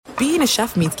being a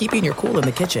chef means keeping your cool in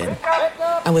the kitchen.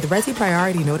 And with Resi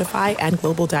Priority Notify and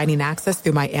Global Dining Access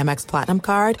through my Amex Platinum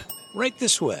card, right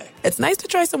this way. It's nice to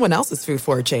try someone else's food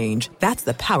for a change. That's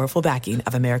the powerful backing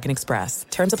of American Express.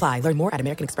 Terms apply. Learn more at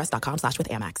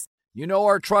americanexpress.com/withAmex. You know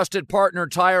our trusted partner,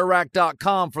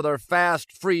 TireRack.com, for their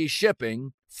fast, free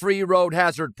shipping, free road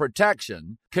hazard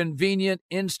protection, convenient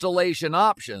installation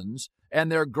options, and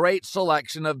their great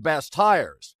selection of best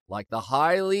tires, like the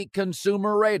highly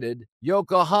consumer-rated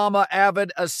Yokohama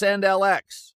Avid Ascend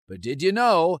LX. But did you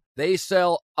know they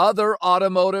sell other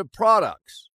automotive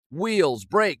products? Wheels,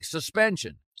 brakes,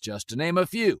 suspension, just to name a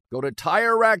few. Go to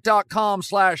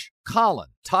TireRack.com/Colin.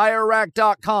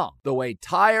 TireRack.com, the way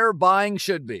tire buying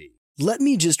should be. "Let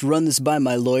me just run this by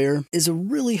my lawyer" is a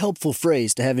really helpful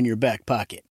phrase to have in your back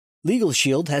pocket. Legal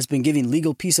Shield has been giving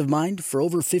legal peace of mind for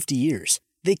over 50 years.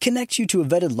 They connect you to a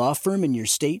vetted law firm in your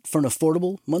state for an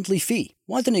affordable monthly fee.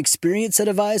 Want an experienced set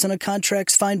of eyes on a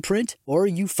contract's fine print? Or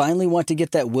you finally want to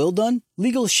get that will done?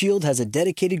 Legal Shield has a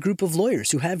dedicated group of lawyers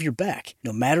who have your back,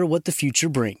 no matter what the future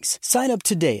brings. Sign up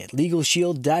today at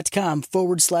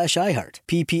LegalShield.com/iHeart.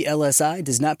 PPLSI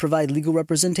does not provide legal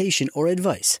representation or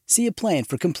advice. See a plan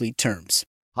for complete terms.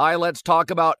 Hi, let's talk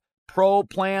about Pro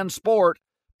Plan Sport.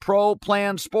 Pro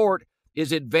Plan Sport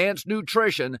is advanced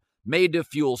nutrition made to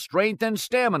fuel strength and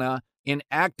stamina in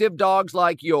active dogs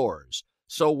like yours.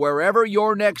 So wherever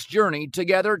your next journey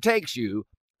together takes you,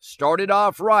 start it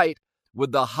off right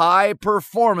with the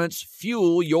high-performance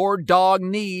fuel your dog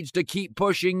needs to keep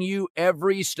pushing you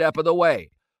every step of the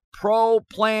way. Pro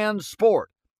Plan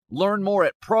Sport. Learn more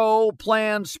at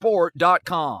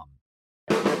ProPlansport.com.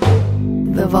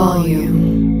 The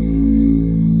Volume.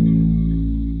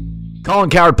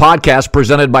 Colin Cowherd podcast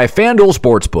presented by FanDuel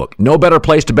Sportsbook. No better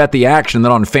place to bet the action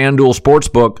than on FanDuel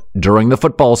Sportsbook during the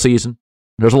football season.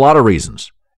 There's a lot of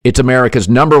reasons. It's America's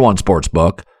 #1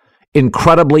 sportsbook,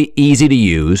 incredibly easy to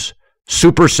use,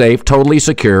 super safe, totally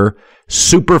secure,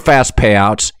 super fast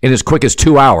payouts in as quick as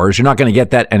 2 hours. You're not going to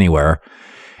get that anywhere.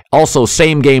 Also,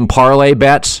 same game parlay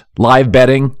bets, live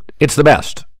betting. It's the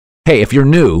best. Hey, if you're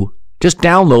new, just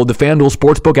download the FanDuel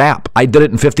Sportsbook app. I did it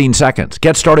in 15 seconds.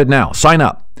 Get started now. Sign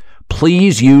up.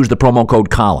 Please use the promo code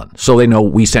Colin so they know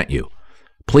we sent you.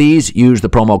 Please use the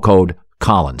promo code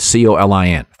Colin,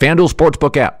 C-O-L-I-N. FanDuel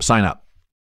Sportsbook app. Sign up.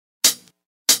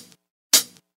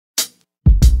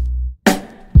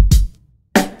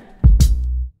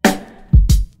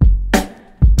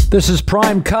 This is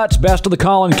Prime Cuts, Best of the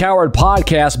Colin Cowherd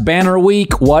podcast, Banner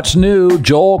Week. What's new?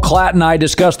 Joel, Klatt, and I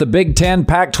discuss the Big Ten,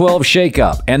 Pac-12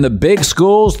 shakeup and the big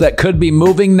schools that could be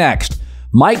moving next.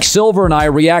 Mike Silver and I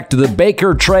react to the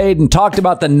Baker trade and talked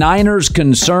about the Niners'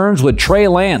 concerns with Trey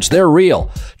Lance. They're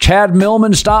real. Chad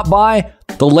Millman stopped by.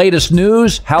 The latest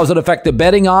news. How does it affect the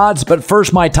betting odds? But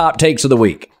first, my top takes of the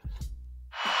week.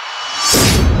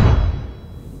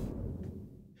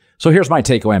 So here's my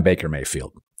takeaway on Baker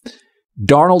Mayfield.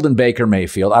 Darnold and Baker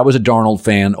Mayfield. I was a Darnold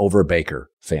fan over a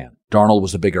Baker fan. Darnold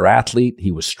was a bigger athlete.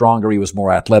 He was stronger. He was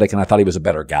more athletic. And I thought he was a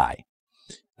better guy.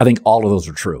 I think all of those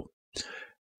are true.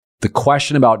 The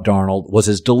question about Darnold was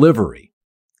his delivery.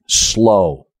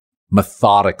 Slow,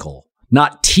 methodical,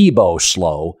 not Tebow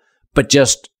slow, but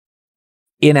just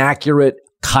inaccurate,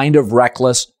 kind of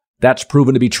reckless. That's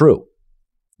proven to be true.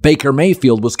 Baker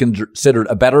Mayfield was considered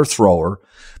a better thrower,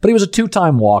 but he was a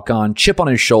 2-time walk-on, chip on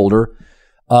his shoulder.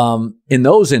 In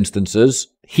those instances,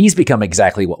 he's become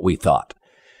exactly what we thought.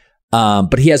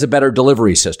 But he has a better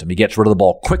delivery system. He gets rid of the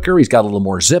ball quicker. He's got a little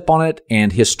more zip on it.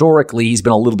 And historically, he's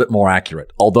been a little bit more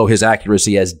accurate, although his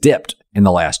accuracy has dipped in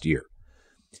the last year.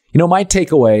 You know, my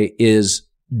takeaway is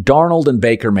Darnold and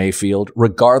Baker Mayfield,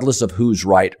 regardless of who's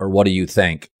right or what do you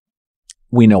think,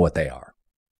 we know what they are.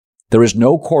 There is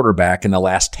no quarterback in the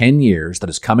last 10 years that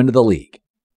has come into the league.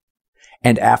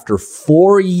 And after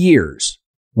 4 years,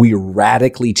 we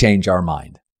radically change our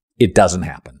mind. It doesn't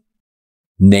happen.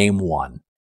 Name one.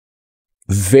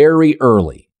 Very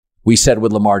early, we said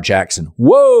with Lamar Jackson,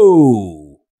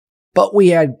 whoa, but we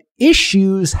had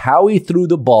issues how he threw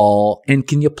the ball, and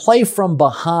can you play from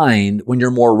behind when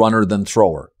you're more runner than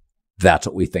thrower? That's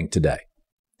what we think today.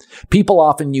 People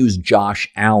often use Josh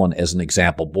Allen as an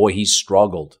example. Boy, he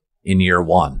struggled in year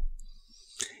one.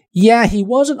 Yeah, he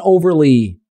wasn't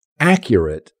overly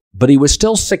accurate, but he was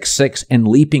still 6'6" and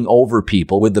leaping over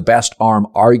people with the best arm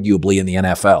arguably in the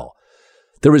NFL.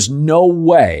 There is no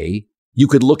way you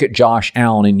could look at Josh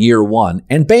Allen in year one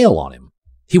and bail on him.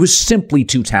 He was simply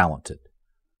too talented.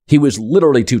 He was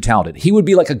literally too talented. He would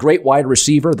be like a great wide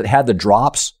receiver that had the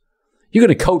drops. You're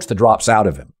going to coach the drops out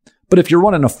of him. But if you're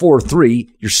running a 4.3,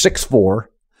 you're 6'4",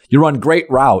 you run great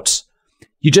routes,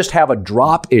 you just have a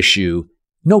drop issue,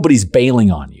 nobody's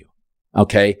bailing on you.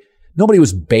 Okay? Nobody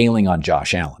was bailing on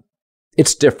Josh Allen.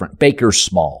 It's different. Baker's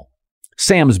small.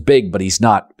 Sam's big, but he's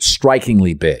not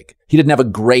strikingly big. He didn't have a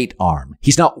great arm.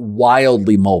 He's not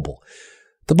wildly mobile.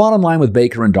 The bottom line with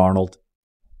Baker and Darnold,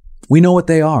 we know what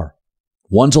they are.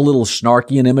 One's a little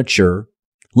snarky and immature,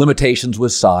 limitations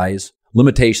with size,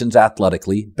 limitations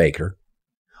athletically, Baker.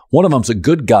 One of them's a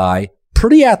good guy,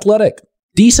 pretty athletic,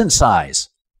 decent size,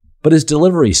 but his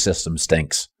delivery system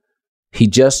stinks. He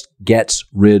just gets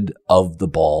rid of the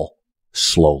ball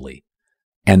slowly.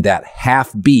 And that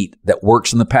half beat that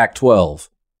works in the Pac-12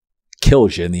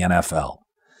 kills you in the NFL.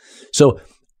 So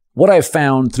what I've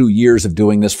found through years of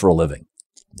doing this for a living,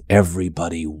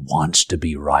 everybody wants to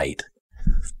be right.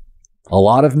 A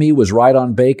lot of me was right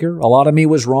on Baker. A lot of me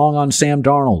was wrong on Sam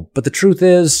Darnold. But the truth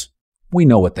is, we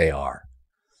know what they are.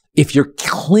 If you're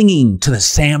clinging to the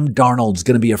Sam Darnold's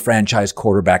going to be a franchise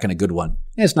quarterback and a good one,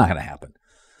 it's not going to happen.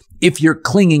 If you're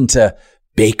clinging to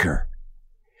Baker,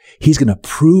 he's going to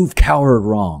prove Cowherd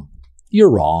wrong, you're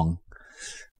wrong.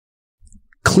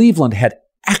 Cleveland had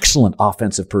excellent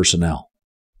offensive personnel,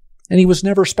 and he was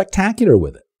never spectacular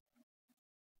with it.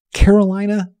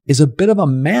 Carolina is a bit of a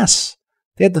mess.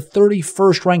 They had the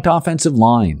 31st ranked offensive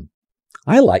line.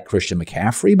 I like Christian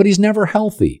McCaffrey, but he's never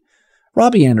healthy.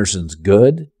 Robbie Anderson's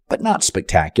good, but not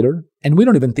spectacular, and we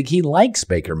don't even think he likes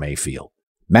Baker Mayfield.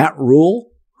 Matt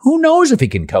Rule, who knows if he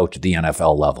can coach at the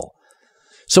NFL level?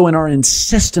 So in our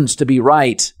insistence to be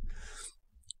right,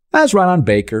 I was right on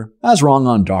Baker, I was wrong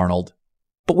on Darnold,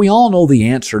 but we all know the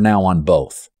answer now on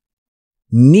both.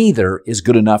 Neither is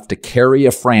good enough to carry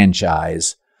a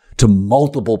franchise to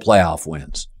multiple playoff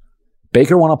wins.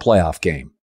 Baker won a playoff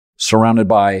game, surrounded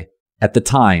by, at the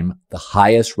time, the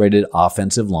highest rated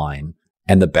offensive line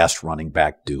and the best running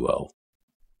back duo.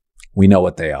 We know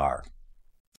what they are.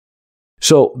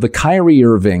 So the Kyrie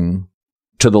Irving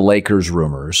to the Lakers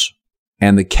rumors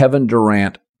and the Kevin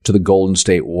Durant to the Golden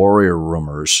State Warrior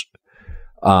rumors,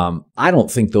 I don't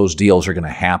think those deals are going to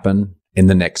happen in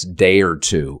the next day or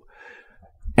two.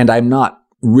 And I'm not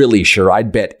really sure.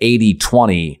 I'd bet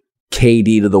 80-20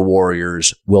 KD to the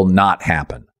Warriors will not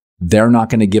happen. They're not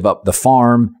going to give up the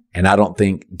farm, and I don't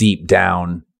think deep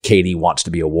down KD wants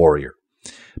to be a Warrior.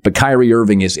 But Kyrie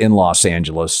Irving is in Los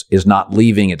Angeles, is not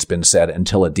leaving, it's been said,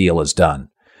 until a deal is done.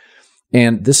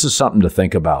 And this is something to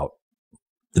think about,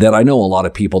 that I know a lot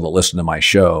of people that listen to my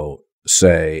show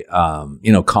say,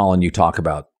 Colin, you talk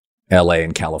about LA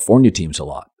and California teams a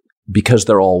lot because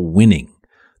they're all winning.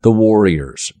 The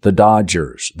Warriors, the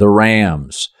Dodgers, the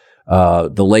Rams,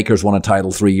 the Lakers won a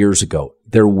title 3 years ago.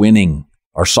 They're winning.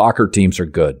 Our soccer teams are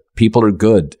good. People are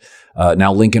good.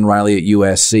 Now Lincoln Riley at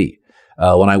USC.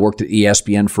 When I worked at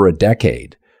ESPN for a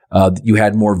decade, you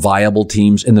had more viable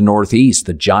teams in the Northeast.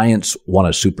 The Giants won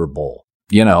a Super Bowl.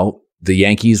 You know, the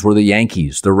Yankees were the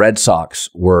Yankees. The Red Sox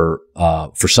were,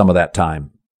 for some of that time,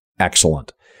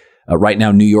 excellent. Right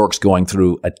now, New York's going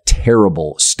through a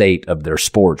terrible state of their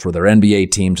sports where their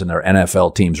NBA teams and their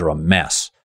NFL teams are a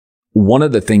mess. One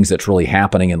of the things that's really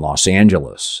happening in Los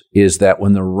Angeles is that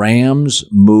when the Rams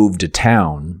moved to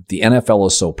town, the NFL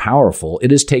is so powerful,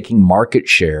 it is taking market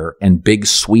share and big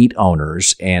suite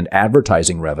owners and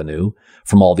advertising revenue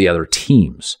from all the other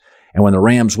teams. And when the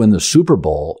Rams win the Super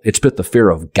Bowl, it's put the fear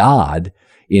of God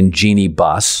in Jeannie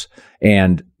Buss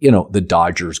and, the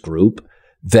Dodgers group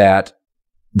that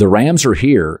the Rams are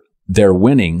here, they're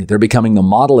winning, they're becoming the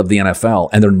model of the NFL,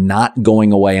 and they're not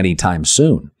going away anytime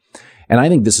soon. And I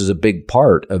think this is a big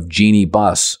part of Jeannie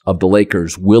Buss of the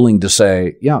Lakers willing to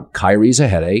say, yeah, Kyrie's a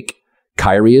headache.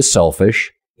 Kyrie is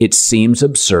selfish. It seems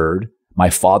absurd. My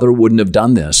father wouldn't have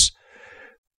done this.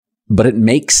 But it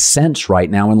makes sense right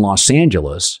now in Los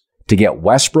Angeles to get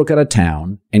Westbrook out of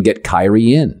town and get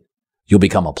Kyrie in. You'll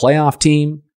become a playoff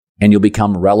team and you'll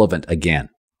become relevant again.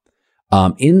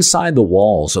 Inside the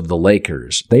walls of the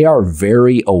Lakers, they are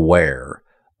very aware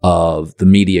of the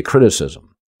media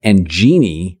criticism. And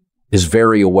Jeannie is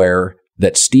very aware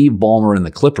that Steve Ballmer and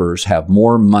the Clippers have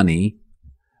more money,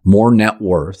 more net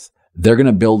worth. They're going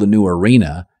to build a new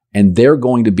arena, and they're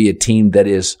going to be a team that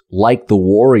is, like the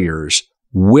Warriors,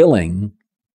 willing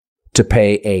to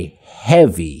pay a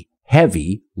heavy,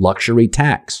 heavy luxury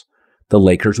tax. The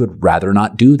Lakers would rather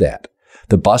not do that.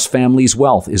 The Buss family's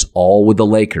wealth is all with the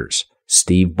Lakers.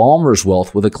 Steve Ballmer's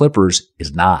wealth with the Clippers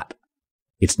is not.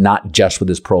 It's not just with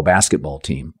his pro basketball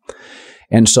team.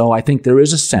 And so I think there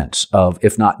is a sense of,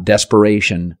 if not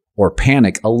desperation or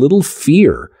panic, a little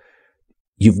fear.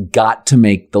 You've got to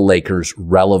make the Lakers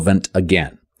relevant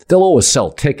again. They'll always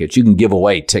sell tickets. You can give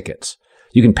away tickets.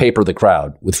 You can paper the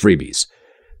crowd with freebies.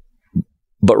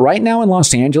 But right now in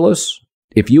Los Angeles,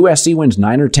 if USC wins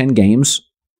 9 or 10 games,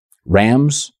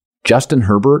 Rams, Justin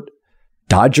Herbert,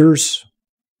 Dodgers,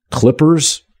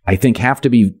 Clippers, I think, have to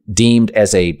be deemed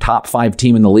as a top 5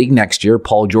 team in the league next year.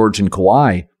 Paul George and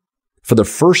Kawhi, for the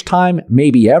first time,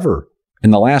 maybe ever,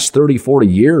 in the last 30, 40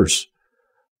 years,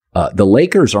 the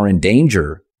Lakers are in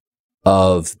danger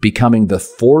of becoming the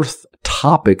 4th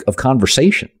topic of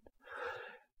conversation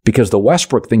because the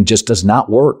Westbrook thing just does not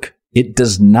work. It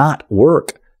does not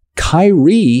work.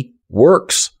 Kyrie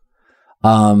works.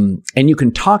 And you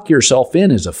can talk yourself in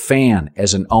as a fan,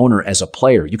 as an owner, as a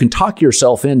player. You can talk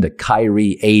yourself into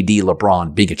Kyrie, AD,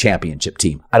 LeBron being a championship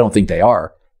team. I don't think they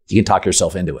are. You can talk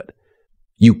yourself into it.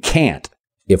 You can't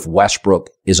if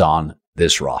Westbrook is on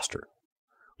this roster.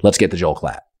 Let's get to Joel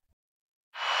Klatt.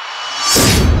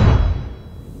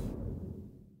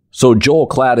 So Joel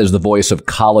Klatt is the voice of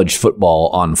college football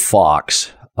on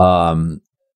Fox.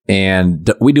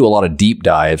 And we do a lot of deep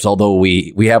dives, although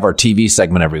we have our TV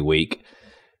segment every week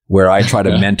where I try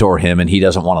to mentor him and he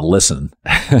doesn't want to listen.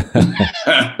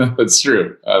 That's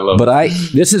true. I love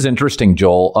it. This is interesting,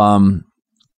 Joel.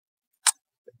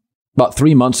 About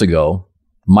 3 months ago,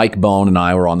 Mike Bone and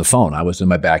I were on the phone. I was in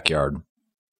my backyard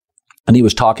and he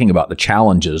was talking about the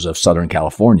challenges of Southern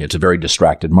California. It's a very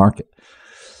distracted market.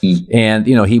 And,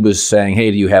 he was saying, hey,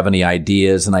 do you have any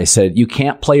ideas? And I said, you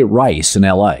can't play Rice in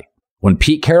LA. When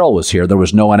Pete Carroll was here, there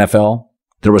was no NFL.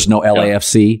 There was no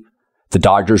LAFC. The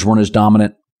Dodgers weren't as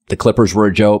dominant. The Clippers were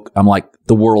a joke. I'm like,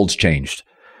 the world's changed.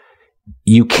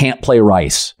 You can't play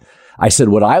Rice. I said,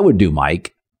 what I would do,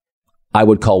 Mike, I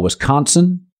would call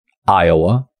Wisconsin,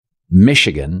 Iowa,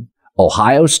 Michigan,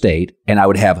 Ohio State, and I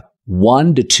would have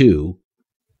 1 to 2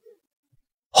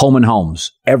 home and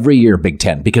homes every year, Big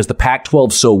Ten, because the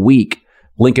Pac-12's so weak.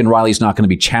 Lincoln Riley's not going to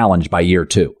be challenged by year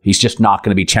 2. He's just not going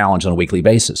to be challenged on a weekly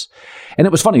basis. And it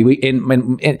was funny.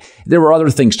 There were other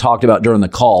things talked about during the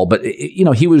call, but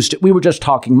we were just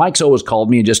talking. Mike's always called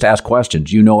me and just asked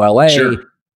questions. LA. Sure.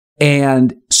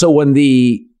 And so when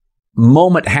the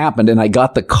moment happened and I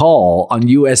got the call on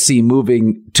USC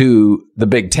moving to the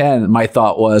Big Ten, my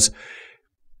thought was,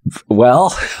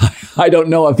 well, I don't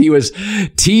know if he was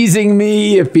teasing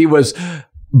me,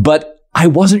 but I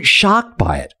wasn't shocked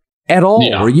by it at all.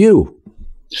 Yeah. Were you?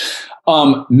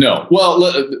 No. Well,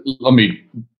 let me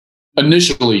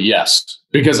initially, yes,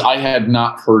 because I had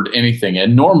not heard anything.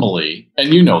 And normally,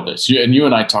 and you know this, you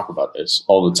and I talk about this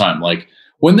all the time. Like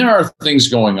when there are things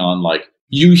going on, like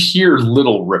you hear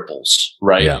little ripples,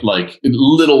 right? Yeah. Like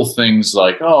little things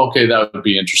like, oh, okay, that would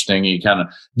be interesting.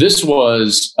 This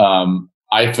was,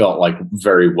 I felt like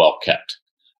very well kept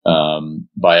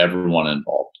by everyone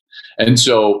involved. And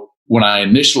so when I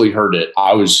initially heard it,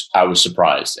 I was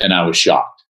surprised and I was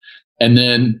shocked. And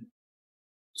then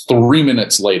 3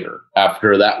 minutes later,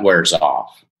 after that wears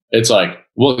off, it's like,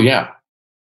 well, yeah,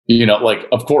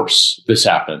 of course this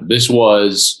happened. This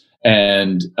was,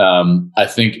 and I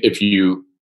think if you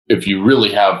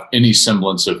really have any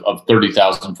semblance of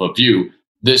 30,000 foot view,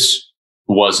 this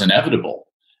was inevitable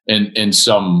in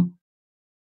some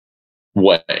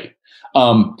way.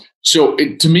 So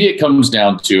to me, it comes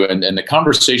down to, and the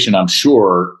conversation, I'm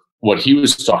sure what he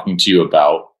was talking to you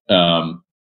about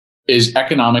is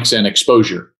economics and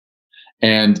exposure.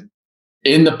 And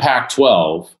in the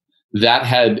Pac-12, that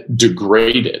had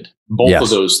degraded both of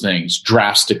those things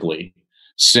drastically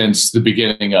since the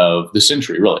beginning of the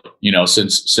century, really,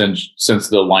 since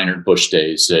the Leinart-Bush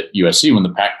days at USC, when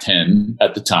the Pac-10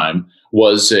 at the time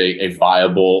was a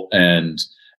viable and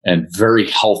very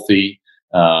healthy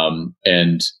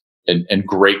and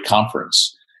great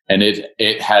conference. And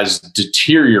it has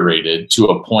deteriorated to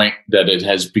a point that it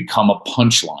has become a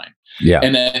punchline. Yeah.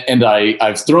 And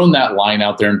I've thrown that line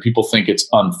out there and people think it's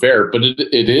unfair, but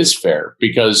it is fair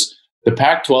because the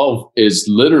Pac-12 is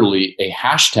literally a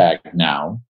hashtag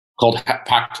now called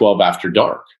Pac-12 After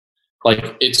Dark.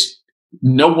 Like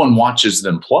no one watches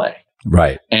them play.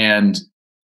 Right. And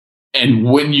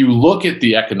when you look at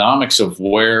the economics of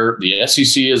where the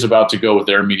SEC is about to go with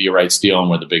their media rights deal and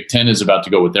where the Big Ten is about to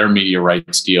go with their media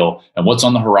rights deal and what's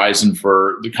on the horizon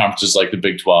for the conferences like the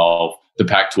Big 12, the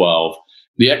Pac-12,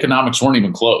 the economics weren't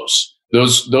even close.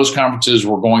 Those conferences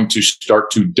were going to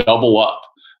start to double up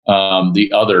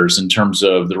the others in terms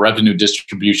of the revenue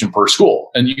distribution per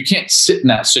school. And you can't sit in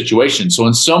that situation. So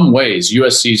in some ways,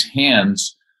 USC's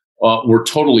hands were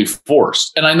totally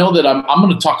forced. And I know that I'm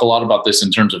going to talk a lot about this in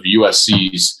terms of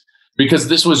USC's, because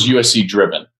this was USC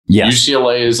driven. Yes.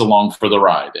 UCLA is along for the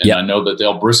ride. And I know that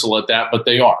they'll bristle at that, but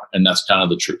they are. And that's kind of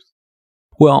the truth.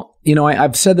 Well,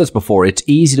 I've said this before. It's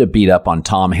easy to beat up on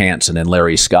Tom Hansen and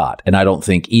Larry Scott. And I don't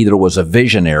think either was a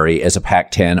visionary as a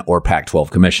Pac-10 or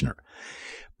Pac-12 commissioner.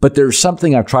 But there's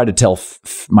something I've tried to tell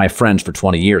my friends for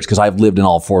 20 years, because I've lived in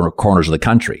all four corners of the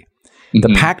country. Mm-hmm.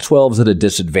 The Pac-12 is at a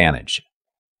disadvantage.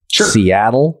 Sure.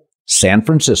 Seattle, San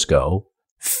Francisco,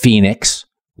 Phoenix,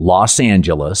 Los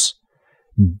Angeles,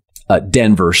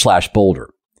 Denver/Boulder.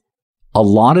 A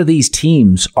lot of these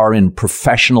teams are in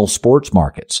professional sports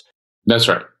markets. That's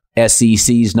right.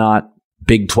 SEC's not,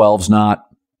 Big 12's not,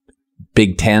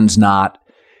 Big 10's not.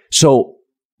 So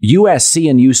USC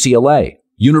and UCLA,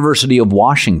 University of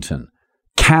Washington,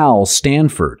 Cal,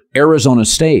 Stanford, Arizona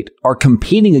State are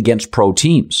competing against pro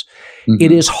teams. Mm-hmm.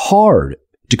 It is hard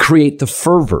to create the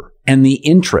fervor and the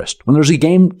interest when there's a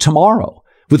game tomorrow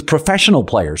with professional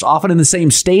players, often in the same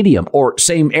stadium or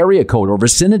same area code or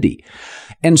vicinity.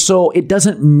 And so it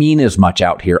doesn't mean as much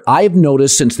out here. I've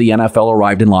noticed since the NFL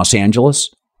arrived in Los Angeles,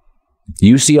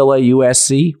 UCLA,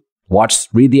 USC,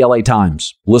 read the LA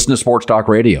Times, listen to Sports Talk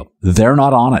Radio. They're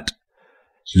not on it.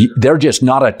 They're just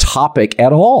not a topic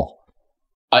at all.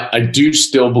 I do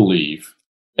still believe,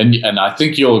 and I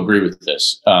think you'll agree with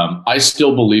this, I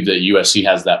still believe that USC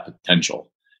has that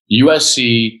potential.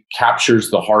 USC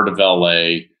captures the heart of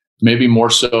LA, maybe more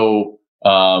so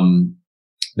than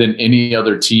any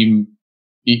other team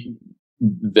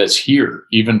that's here,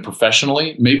 even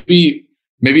professionally. Maybe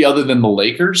other than the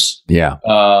Lakers. Yeah.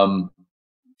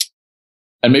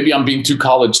 And maybe I'm being too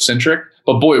college centric,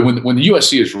 but boy, when the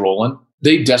USC is rolling,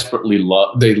 they desperately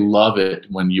love it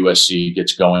when USC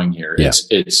gets going here. Yeah.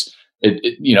 It's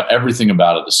everything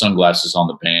about it, the sunglasses on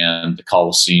the band, the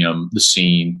Coliseum, the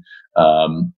scene.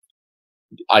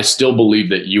 I still believe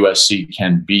that USC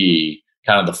can be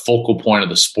kind of the focal point of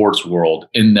the sports world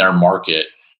in their market,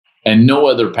 and no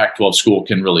other Pac-12 school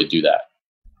can really do that.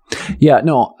 Yeah,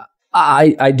 no,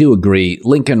 I do agree.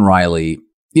 Lincoln Riley,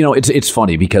 it's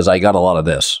funny because I got a lot of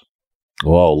this.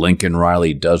 Whoa, Lincoln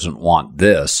Riley doesn't want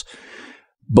this.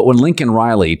 But when Lincoln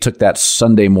Riley took that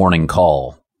Sunday morning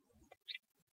call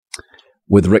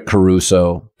with Rick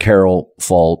Caruso, Carol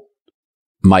Folt,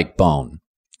 Mike Bone,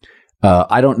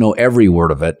 I don't know every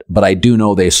word of it, but I do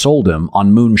know they sold him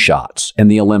on moonshots and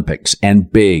the Olympics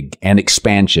and big and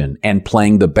expansion and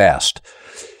playing the best.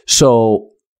 So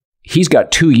he's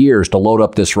got 2 years to load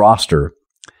up this roster,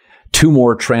 2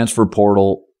 more transfer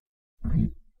portal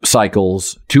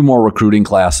cycles, 2 more recruiting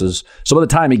classes. So by the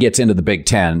time he gets into the Big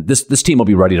Ten, this team will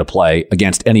be ready to play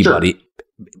against anybody.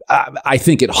 Sure. I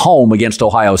think at home against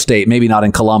Ohio State, maybe not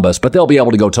in Columbus, but they'll be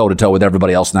able to go toe to toe with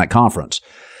everybody else in that conference.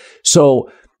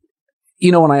 So,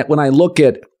 when I look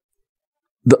at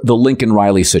the Lincoln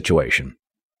Riley situation,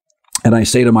 and I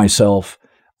say to myself,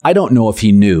 I don't know if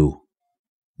he knew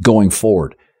going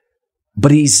forward,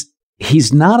 but he's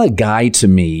not a guy to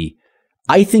me.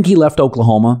 I think he left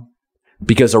Oklahoma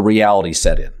because a reality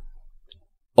set in.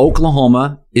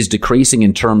 Oklahoma is decreasing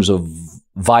in terms of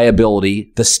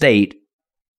viability, the state,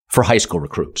 for high school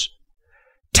recruits.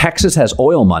 Texas has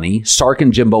oil money, Sark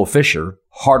and Jimbo Fisher,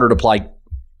 harder to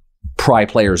pry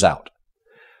players out.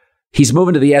 He's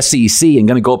moving to the SEC and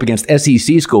going to go up against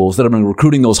SEC schools that have been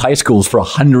recruiting those high schools for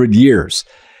 100 years.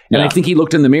 And I think he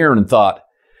looked in the mirror and thought,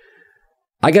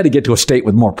 I got to get to a state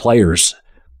with more players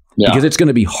because it's going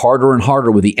to be harder and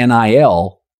harder with the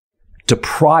NIL to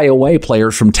pry away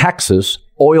players from Texas,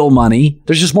 oil money.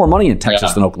 There's just more money in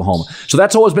Texas than Oklahoma. So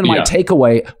that's always been my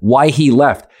takeaway, why he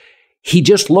left. He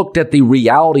just looked at the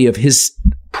reality of his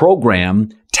program,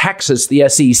 Texas, the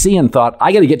SEC, and thought,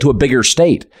 I got to get to a bigger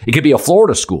state. It could be a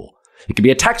Florida school. It could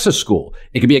be a Texas school.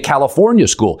 It could be a California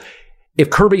school. If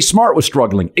Kirby Smart was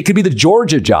struggling, it could be the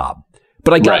Georgia job.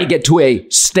 But I got to get to a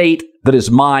state that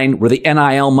is mine, where the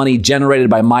NIL money generated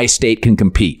by my state can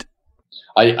compete.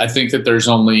 I think that there's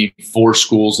only 4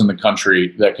 schools in the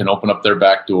country that can open up their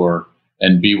back door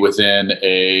and be within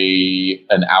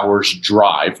an hour's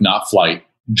drive, not flight,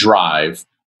 drive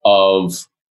of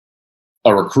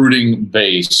a recruiting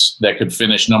base that could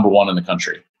finish number 1 in the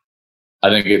country. I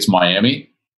think it's Miami.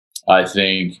 I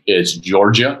think it's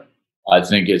Georgia. I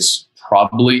think it's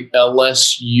probably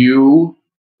LSU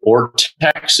or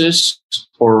Texas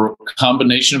or a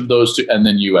combination of those two, and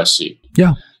then USC.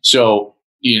 Yeah. So,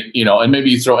 and maybe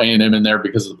you throw A&M in there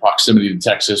because of the proximity to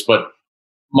Texas. But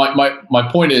my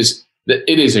point is that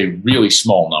it is a really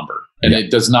small number, and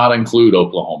it does not include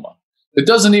Oklahoma. It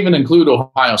doesn't even include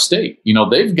Ohio State.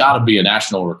 They've got to be a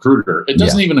national recruiter. It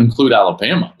doesn't even include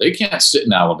Alabama. They can't sit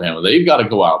in Alabama. They've got to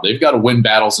go out. They've got to win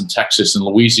battles in Texas and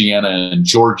Louisiana and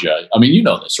Georgia. I mean,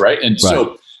 this, right? And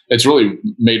so it's really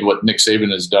made what Nick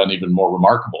Saban has done even more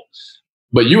remarkable.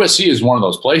 But USC is one of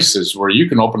those places where you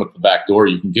can open up the back door.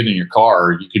 You can get in your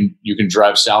car. You can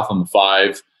drive south on the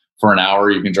 5 for an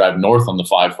hour. You can drive north on the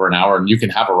 5 for an hour, and you can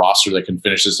have a roster that can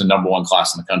finish as the number 1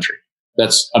 class in the country.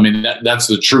 That's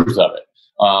the truth of it.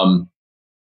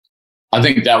 I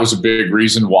think that was a big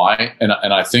reason why. And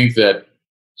I think that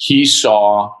he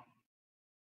saw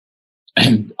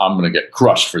and I'm going to get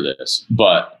crushed for this,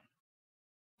 but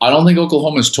I don't think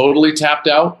Oklahoma is totally tapped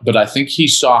out, but I think he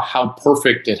saw how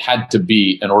perfect it had to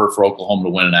be in order for Oklahoma to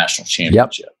win a national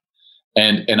championship.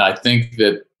 Yep. And I think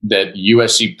that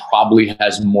USC probably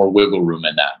has more wiggle room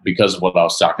in that because of what I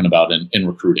was talking about in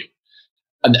recruiting.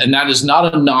 And that is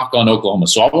not a knock on Oklahoma.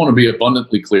 So I want to be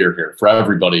abundantly clear here for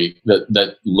everybody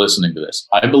that listening to this.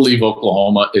 I believe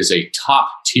Oklahoma is a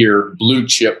top-tier blue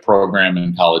chip program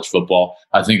in college football.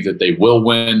 I think that they will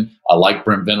win. I like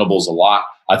Brent Venables a lot.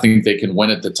 I think they can win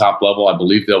at the top level. I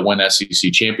believe they'll win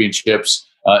SEC championships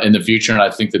in the future, and I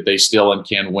think that they still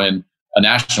can win a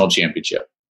national championship.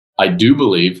 I do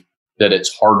believe that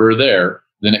it's harder there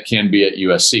than it can be at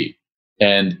USC.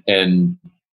 And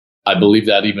I believe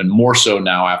that even more so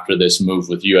now after this move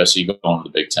with USC going to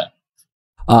the Big Ten.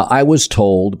 I was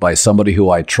told by somebody who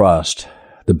I trust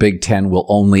the Big Ten will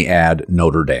only add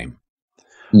Notre Dame.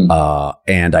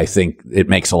 And I think it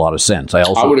makes a lot of sense. I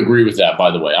would agree with that, by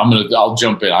the way. I'll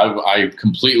jump in. I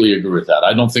completely agree with that.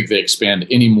 I don't think they expand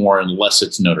anymore unless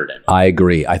it's Notre Dame. I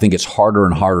agree. I think it's harder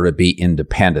and harder to be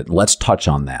independent. Let's touch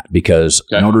on that because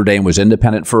Notre Dame was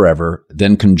independent forever,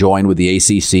 then conjoined with the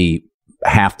ACC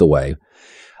half the way.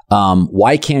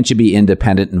 Why can't you be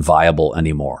independent and viable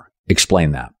anymore?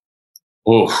 Explain that.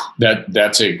 Oh,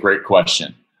 that's a great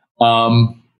question.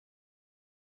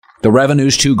 The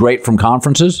revenue's too great from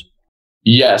conferences?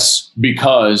 Yes,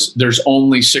 because there's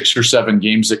only 6 or 7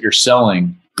 games that you're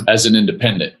selling as an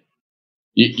independent.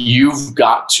 You've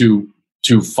got to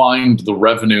find the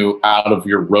revenue out of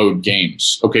your road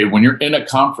games. Okay, when you're in a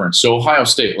conference, so Ohio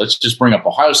State, let's just bring up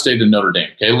Ohio State and Notre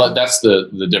Dame. Okay, that's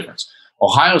the difference.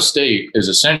 Ohio State is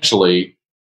essentially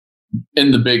in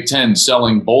the Big Ten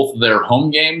selling both their home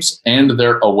games and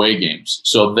their away games.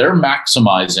 So they're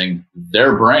maximizing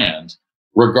their brand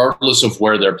regardless of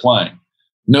where they're playing.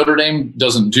 Notre Dame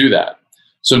doesn't do that.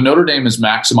 So Notre Dame is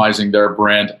maximizing their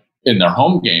brand in their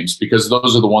home games because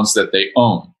those are the ones that they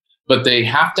own. But they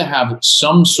have to have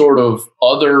some sort of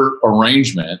other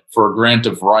arrangement for a grant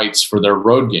of rights for their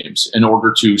road games in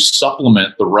order to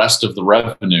supplement the rest of the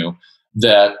revenue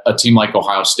that a team like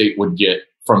Ohio State would get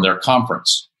from their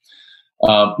conference.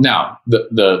 Now,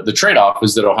 the trade-off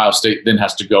is that Ohio State then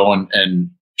has to go and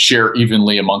share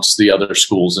evenly amongst the other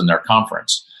schools in their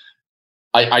conference.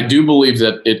 I do believe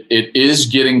that it is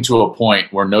getting to a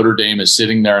point where Notre Dame is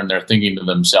sitting there and they're thinking to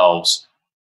themselves,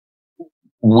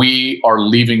 we are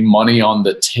leaving money on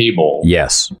the table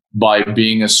by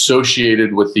being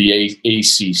associated with the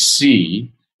ACC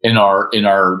in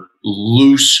our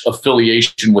loose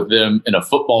affiliation with them in a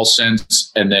football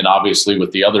sense, and then obviously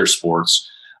with the other sports,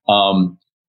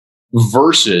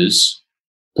 versus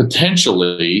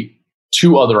potentially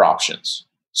 2 other options.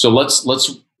 So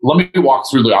let me walk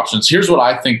through the options. Here's what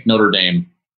I think Notre Dame,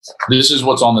 this is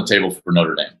what's on the table for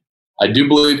Notre Dame. I do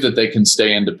believe that they can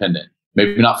stay independent.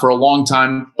 Maybe not for a long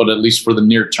time, but at least for the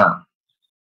near term.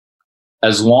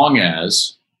 As long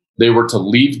as they were to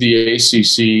leave the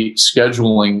ACC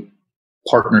scheduling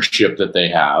partnership that they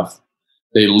have,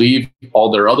 they leave all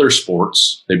their other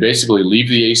sports, they basically leave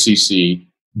the ACC,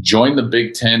 join the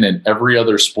Big Ten in every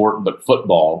other sport but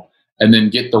football, and then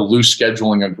get the loose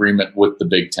scheduling agreement with the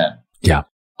Big Ten. Yeah.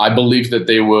 I believe that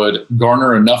they would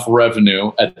garner enough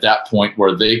revenue at that point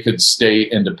where they could stay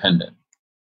independent.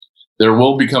 There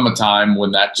will become a time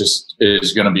when that just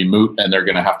is going to be moot and they're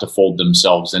going to have to fold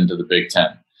themselves into the Big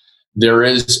Ten. There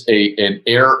is an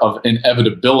air of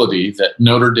inevitability that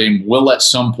Notre Dame will at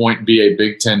some point be a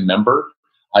Big Ten member.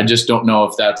 I just don't know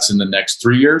if that's in the next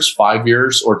 3 years, 5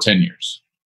 years, or 10 years.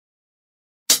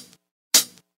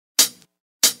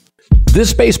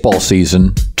 This baseball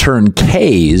season, turn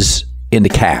Ks into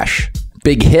cash.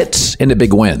 Big hits into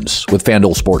big wins with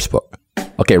FanDuel Sportsbook.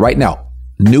 Okay, right now,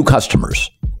 new customers,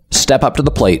 step up to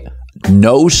the plate,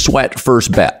 no sweat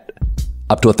first bet,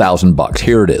 up to $1,000.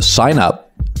 Here it is. Sign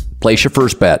up, place your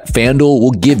first bet. FanDuel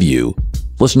will give you,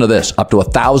 listen to this, up to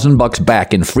 $1,000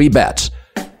 back in free bets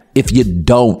if you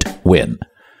don't win.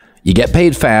 You get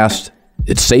paid fast.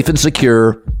 It's safe and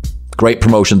secure. Great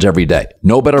promotions every day.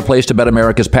 No better place to bet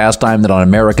America's pastime than on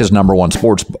America's #1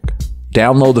 sportsbook.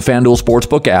 Download the FanDuel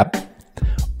Sportsbook app.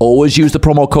 Always use the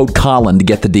promo code Colin to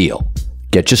get the deal.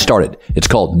 Get you started. It's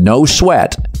called No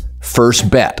Sweat First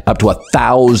Bet, up to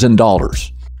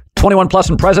 $1,000. 21 plus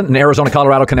and present in Arizona,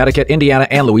 Colorado, Connecticut, Indiana,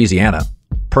 and Louisiana.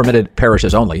 permitted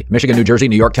parishes only. Michigan, New Jersey,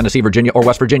 New York, Tennessee, Virginia, or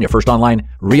West Virginia. First online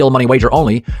real money wager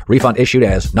only. Refund issued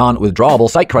as non-withdrawable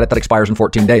site credit that expires in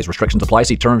 14 days. Restrictions apply.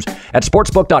 See terms at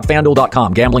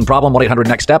sportsbook.fanduel.com. Gambling problem?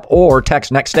 1-800-NEXT-STEP or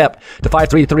text NEXT STEP to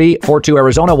 53342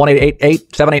 Arizona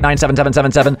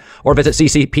 1-888-789-7777 or visit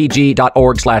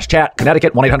ccpg.org/chat.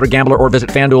 Connecticut 1-800-GAMBLER or visit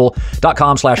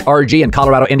fanduel.com/RG. In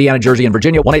Colorado, Indiana, Jersey, and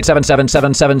Virginia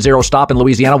 1-877-770-STOP. In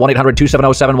Louisiana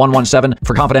 1-800-270-7117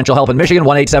 for confidential help. In Michigan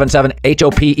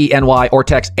 1-877-HOPENY or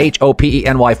text HOPENY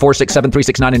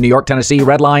 467-369. In New York, Tennessee,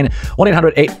 red line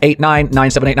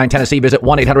 1-800-889-9789. Tennessee, visit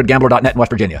 1-800-GAMBLER.net in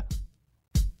West Virginia.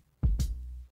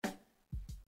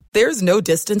 There's no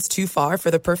distance too far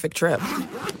for the perfect trip.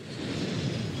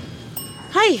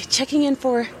 Hi, checking in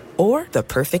for... Or the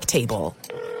perfect table.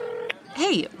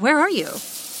 Hey, where are you?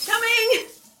 Coming!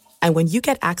 And when you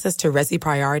get access to Resi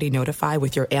Priority Notify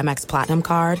with your Amex Platinum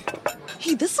card...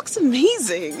 Hey, this looks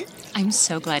amazing. I'm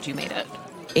so glad you made it.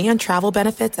 And travel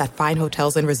benefits at fine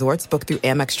hotels and resorts booked through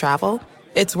Amex Travel,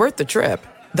 it's worth the trip.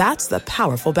 That's the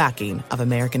powerful backing of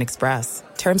American Express.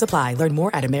 Terms apply. Learn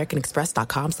more at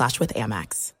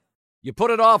americanexpress.com/withAmex. You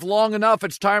put it off long enough,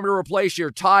 it's time to replace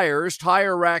your tires.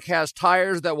 Tire Rack has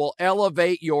tires that will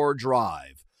elevate your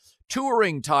drive.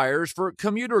 Touring tires for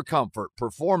commuter comfort,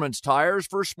 performance tires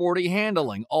for sporty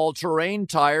handling, all-terrain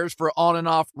tires for on- and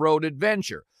off-road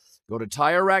adventure. Go to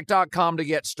TireRack.com to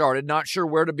get started. Not sure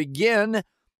where to begin?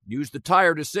 Use the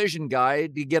Tire Decision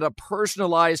Guide to get a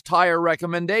personalized tire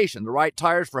recommendation, the right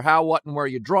tires for how, what, and where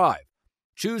you drive.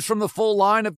 Choose from the full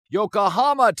line of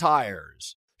Yokohama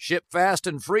tires. Ship fast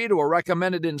and free to a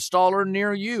recommended installer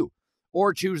near you.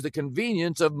 Or choose the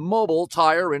convenience of mobile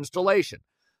tire installation.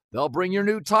 They'll bring your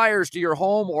new tires to your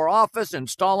home or office,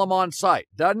 install them on site.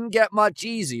 Doesn't get much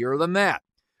easier than that.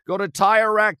 Go to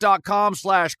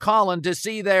TireRack.com/Colin to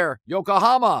see their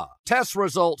Yokohama test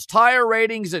results, tire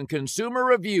ratings, and consumer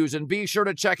reviews, and be sure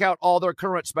to check out all their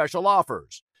current special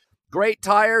offers. Great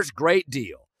tires, great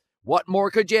deal. What more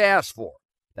could you ask for?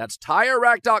 That's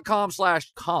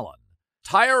TireRack.com/Colin.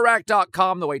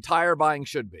 TireRack.com, the way tire buying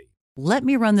should be. Let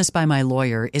me run this by my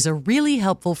lawyer is a really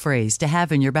helpful phrase to have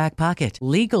in your back pocket.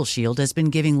 Legal Shield has been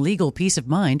giving legal peace of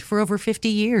mind for over 50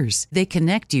 years. They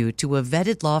connect you to a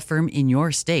vetted law firm in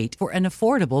your state for an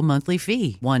affordable monthly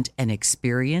fee. Want an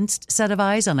experienced set of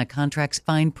eyes on a contract's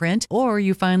fine print? Or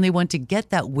you finally want to get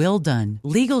that will done?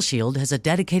 Legal Shield has a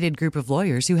dedicated group of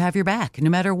lawyers who have your back, no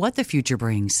matter what the future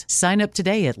brings. Sign up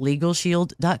today at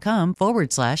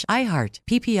LegalShield.com/iHeart.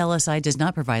 PPLSI does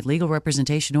not provide legal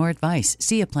representation or advice.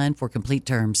 See a plan for complete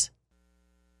terms.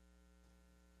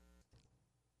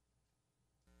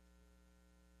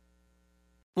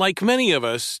 Like many of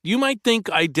us, you might think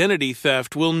identity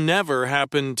theft will never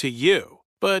happen to you.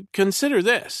 But consider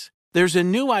this. There's a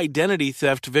new identity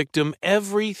theft victim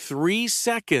every 3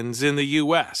 seconds in the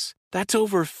U.S. That's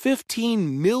over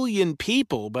 15 million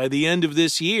people by the end of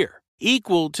this year,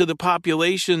 equal to the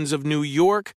populations of New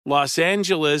York, Los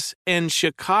Angeles, and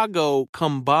Chicago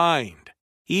combined.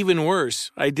 Even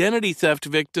worse, identity theft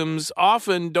victims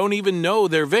often don't even know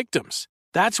they're victims.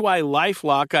 That's why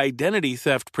LifeLock Identity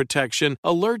Theft Protection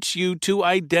alerts you to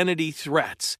identity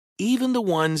threats, even the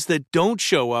ones that don't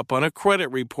show up on a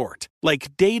credit report,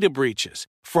 like data breaches,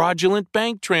 fraudulent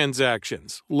bank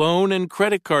transactions, loan and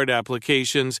credit card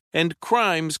applications, and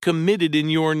crimes committed in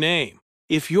your name.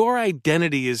 If your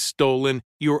identity is stolen,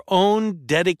 your own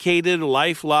dedicated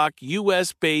LifeLock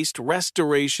U.S.-based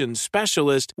restoration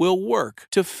specialist will work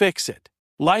to fix it.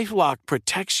 LifeLock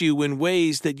protects you in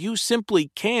ways that you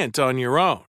simply can't on your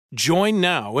own. Join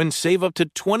now and save up to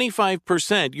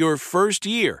 25% your first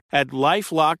year at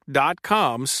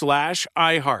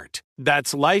LifeLock.com/iHeart.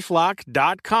 That's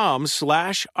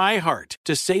LifeLock.com/iHeart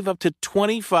to save up to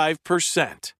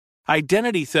 25%.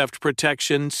 Identity theft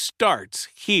protection starts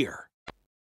here.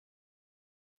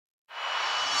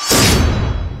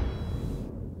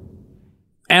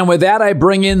 And with that, I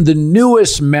bring in the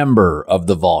newest member of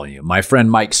the volume, my friend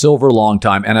Mike Silver,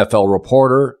 longtime NFL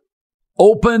reporter.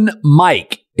 Open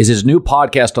Mike is his new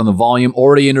podcast on the volume.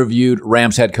 Already interviewed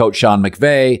Rams head coach Sean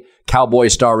McVay, Cowboy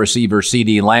star receiver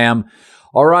CeeDee Lamb.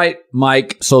 All right,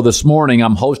 Mike. So this morning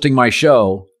I'm hosting my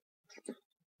show,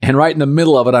 and right in the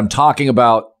middle of it, I'm talking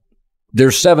about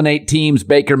there's 7-8 teams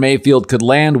Baker Mayfield could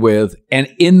land with,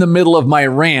 and in the middle of my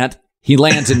rant, he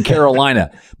lands in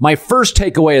Carolina. My first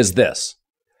takeaway is this.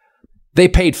 They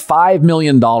paid $5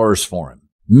 million for him,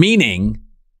 meaning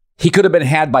he could have been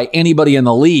had by anybody in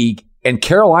the league, and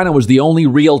Carolina was the only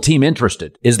real team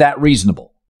interested. Is that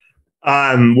reasonable?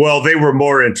 Well, they were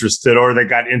more interested, or they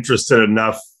got interested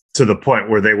enough to the point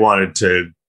where they wanted to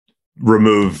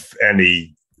remove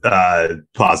any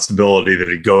possibility that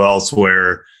he'd go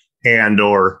elsewhere.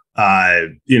 or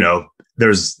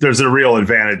there's a real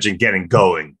advantage in getting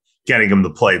him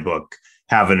the playbook,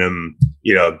 having him,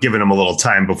 giving him a little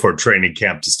time before training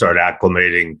camp to start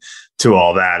acclimating to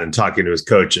all that and talking to his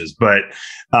coaches. But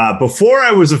before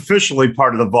I was officially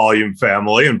part of the Volume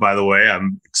family, and by the way,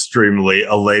 I'm extremely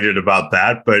elated about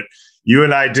that, but you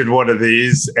and I did one of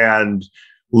these, and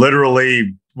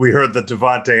literally we heard the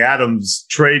Devontae Adams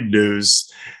trade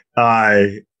news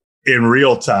in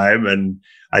real time. And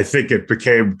I think it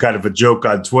became kind of a joke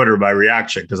on Twitter, my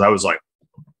reaction, because I was like,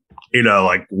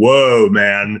 whoa,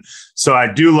 man. So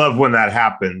I do love when that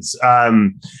happens.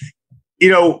 One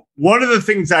of the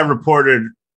things I reported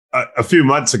a few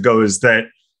months ago is that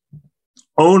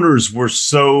owners were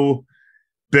so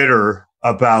bitter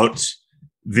about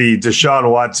the Deshaun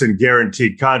Watson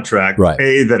guaranteed contract. Right.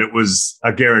 A, that it was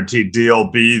a guaranteed deal.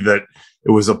 B, that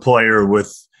it was a player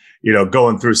with,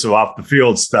 going through some off the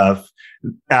field stuff.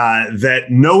 That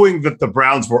knowing that the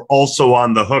Browns were also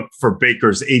on the hook for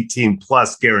Baker's 18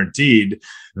 plus guaranteed,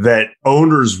 that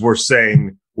owners were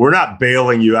saying, we're not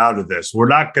bailing you out of this. We're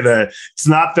not it's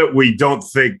not that we don't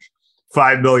think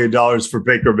 $5 million for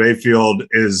Baker Mayfield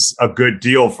is a good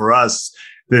deal for us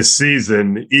this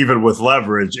season, even with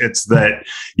leverage. It's that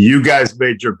you guys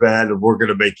made your bed and we're going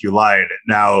to make you lie in it.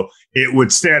 Now, it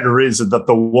would stand to reason that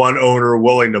the one owner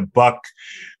willing to buck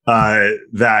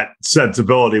that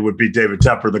sensibility would be David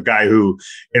Tepper, the guy who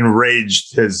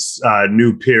enraged his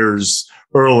new peers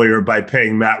earlier by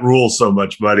paying Matt Rule so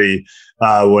much money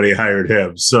when he hired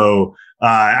him. So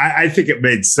I think it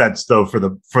made sense, though, for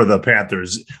the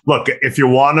Panthers. Look, if you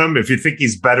want him, if you think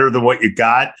he's better than what you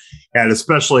got, and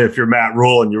especially if you're Matt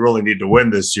Rule and you really need to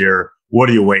win this year, what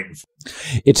are you waiting for?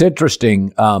 It's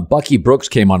interesting. Bucky Brooks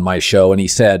came on my show and he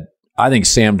said, I think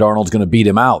Sam Darnold's going to beat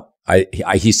him out.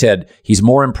 He said he's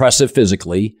more impressive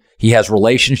physically. He has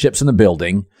relationships in the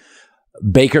building.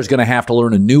 Baker's going to have to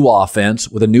learn a new offense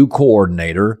with a new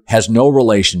coordinator, has no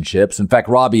relationships. In fact,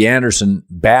 Robbie Anderson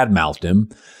badmouthed him.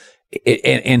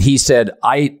 And he said,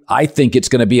 I think it's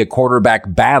going to be a quarterback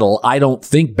battle. I don't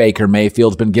think Baker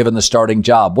Mayfield's been given the starting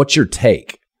job. What's your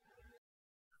take?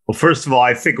 Well, first of all,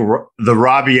 I think the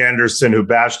Robbie Anderson who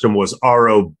bashed him was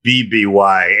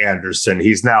R-O-B-B-Y Anderson.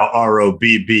 He's now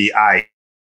R-O-B-B-I.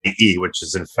 Which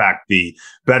is in fact the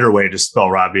better way to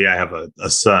spell Robbie. I have a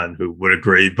son who would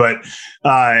agree, but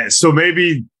so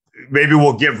maybe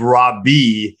we'll give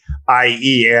Robbie,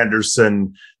 i.e.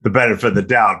 Anderson, the benefit of the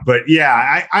doubt. But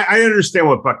yeah, I understand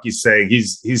what Bucky's saying.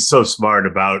 He's so smart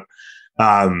about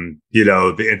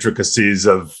the intricacies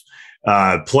of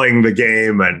playing the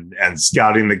game and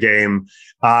scouting the game.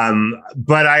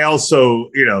 But I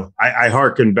also I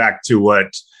hearken back to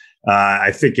what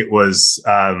I think it was.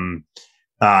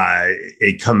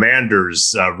 A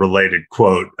Commanders related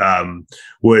quote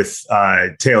with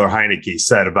Taylor Heineke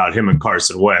said about him and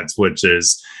Carson Wentz, which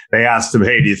is they asked him,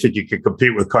 hey, do you think you could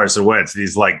compete with Carson Wentz? And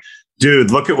he's like,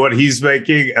 dude, look at what he's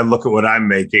making and look at what I'm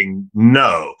making.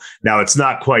 No. Now, it's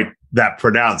not quite that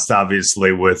pronounced,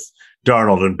 obviously, with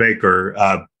Darnold and Baker,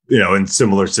 in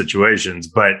similar situations.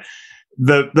 But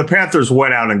the Panthers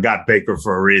went out and got Baker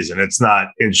for a reason. It's not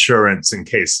insurance in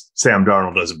case Sam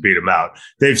Darnold doesn't beat him out.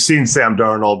 They've seen Sam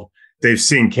Darnold. They've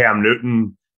seen Cam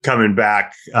Newton coming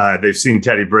back. They've seen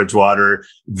Teddy Bridgewater.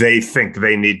 They think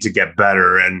they need to get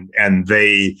better, and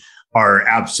they are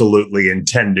absolutely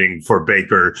intending for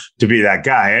Baker to be that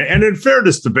guy. And in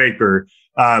fairness to Baker,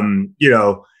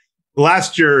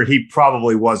 last year he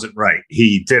probably wasn't right.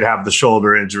 He did have the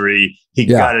shoulder injury. He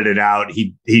gutted it out.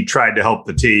 He tried to help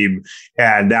the team,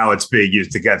 and now it's being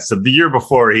used against him. The year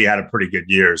before, he had a pretty good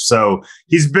year. So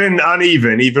he's been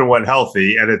uneven, even when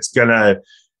healthy, and it's gonna,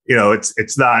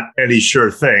 it's not any sure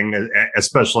thing,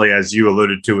 especially as you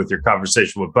alluded to with your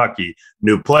conversation with Bucky.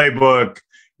 New playbook,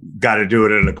 got to do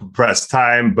it in a compressed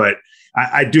time, but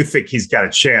I do think he's got a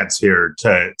chance here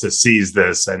to seize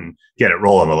this and get it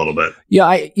rolling a little bit.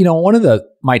 Yeah, one of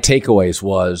my takeaways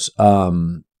was,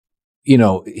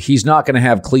 he's not going to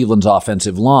have Cleveland's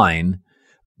offensive line,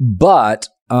 but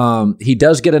he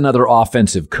does get another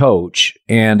offensive coach.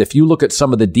 And if you look at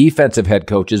some of the defensive head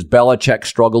coaches, Belichick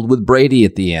struggled with Brady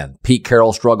at the end. Pete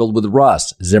Carroll struggled with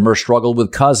Russ. Zimmer struggled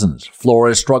with Cousins.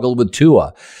 Flores struggled with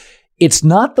Tua. It's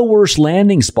not the worst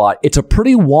landing spot. It's a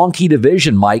pretty wonky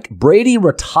division, Mike. Brady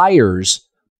retires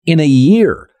in a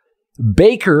year.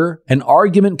 Baker, an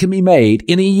argument can be made,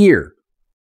 in a year,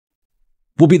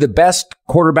 will be the best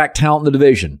quarterback talent in the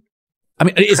division. I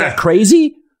mean, is that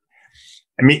crazy?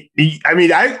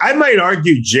 I might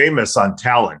argue Jameis on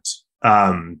talent.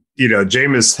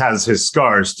 Jameis has his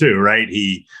scars too, right?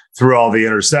 He threw all the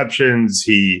interceptions.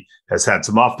 He has had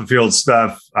some off the field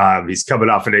stuff. He's coming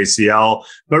off an ACL,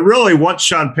 but really once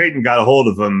Sean Payton got a hold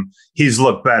of him, he's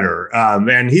looked better.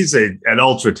 And he's an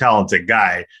ultra talented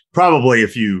guy. Probably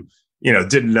if you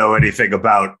didn't know anything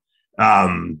about,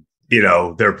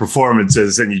 their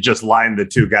performances and you just lined the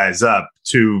two guys up,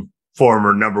 two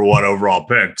former number one overall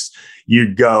picks,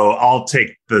 you'd go, I'll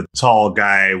take the tall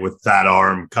guy with that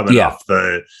arm coming off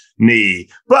the knee.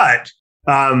 But,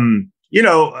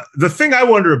 the thing I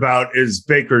wonder about is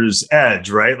Baker's edge,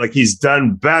 right? Like he's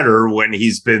done better when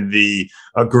he's been the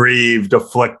aggrieved,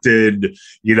 afflicted,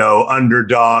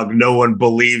 underdog. No one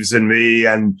believes in me.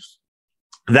 And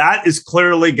that is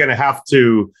clearly going to have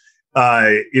to,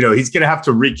 he's going to have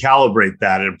to recalibrate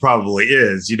that. And it probably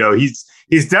is,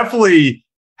 he's definitely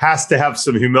has to have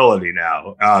some humility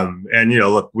now.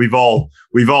 Look, we've all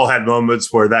had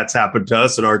moments where that's happened to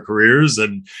us in our careers,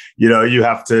 and you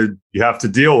have to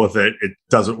deal with it. It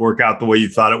doesn't work out the way you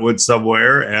thought it would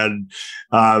somewhere, and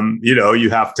you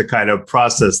have to kind of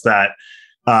process that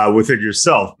within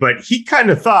yourself. But he kind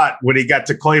of thought when he got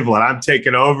to Cleveland, I'm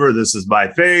taking over. This is my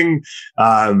thing,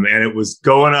 and it was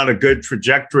going on a good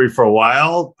trajectory for a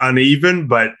while, uneven.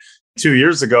 But 2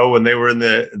 years ago, when they were in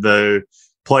the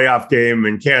playoff game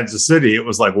in Kansas City, it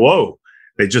was like, whoa,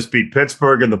 they just beat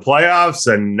Pittsburgh in the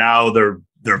playoffs, and now they're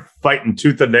fighting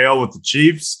tooth and nail with the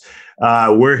Chiefs.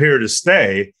 We're here to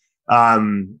stay.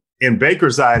 In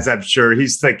Baker's eyes, I'm sure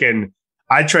he's thinking,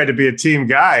 I tried to be a team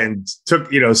guy and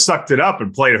sucked it up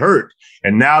and played hurt,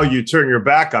 and now you turn your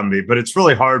back on me. But it's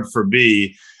really hard for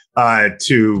me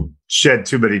to shed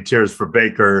too many tears for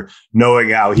Baker, knowing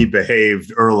how he behaved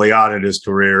early on in his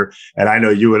career. And I know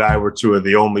you and I were two of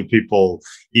the only people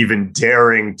even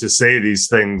daring to say these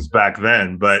things back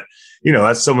then. But,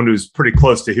 as someone who's pretty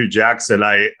close to Hugh Jackson,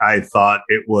 I thought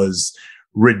it was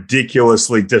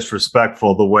ridiculously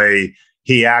disrespectful the way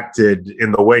he acted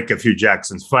in the wake of Hugh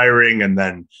Jackson's firing and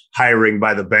then hiring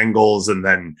by the Bengals and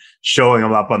then showing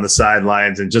him up on the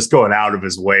sidelines and just going out of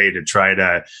his way to try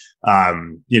to,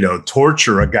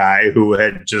 torture a guy who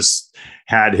had just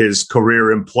had his career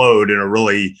implode in a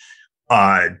really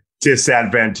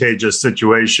disadvantageous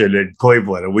situation in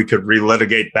Cleveland. And we could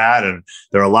relitigate that. And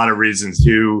there are a lot of reasons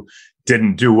Hugh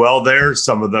didn't do well there.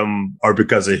 Some of them are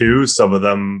because of Hugh. Some of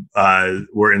them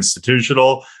were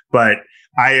institutional. But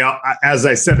as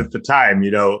I said at the time,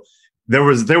 there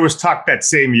was talk that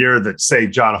same year that say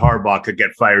John Harbaugh could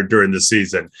get fired during the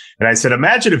season. And I said,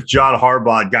 imagine if John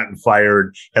Harbaugh had gotten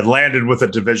fired, had landed with a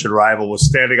division rival, was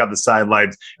standing on the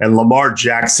sidelines, and Lamar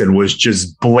Jackson was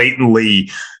just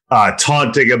blatantly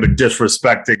taunting him and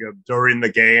disrespecting him during the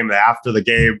game, after the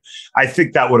game. I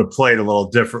think that would have played a little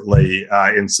differently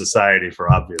in society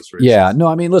for obvious reasons. Yeah, no,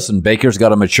 I mean, listen, Baker's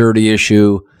got a maturity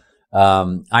issue.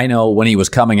 I know when he was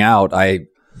coming out, I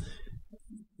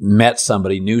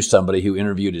knew somebody who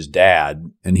interviewed his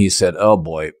dad, and he said, oh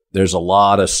boy, there's a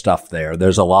lot of stuff there.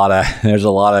 There's a lot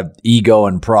of ego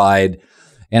and pride.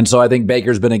 And so I think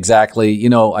Baker's been exactly,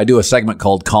 I do a segment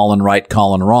called Colin Right,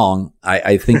 Colin Wrong.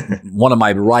 I think one of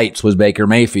my rights was Baker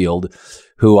Mayfield,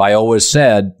 who I always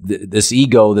said, this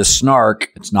ego, this snark,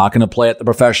 it's not going to play at the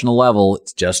professional level.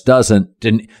 It just doesn't.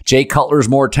 Jay Cutler's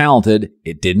more talented.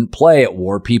 It didn't play. It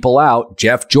wore people out.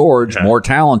 Jeff George, more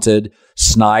talented.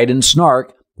 Snide and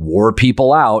snark, wore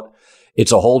people out.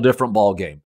 It's a whole different ball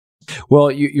game.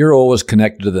 Well, you're always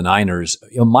connected to the Niners.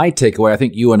 My takeaway, I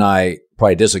think you and I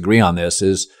probably disagree on this,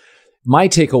 is my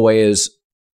takeaway is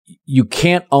you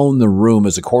can't own the room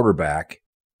as a quarterback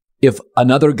if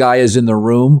another guy is in the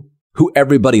room who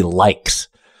everybody likes.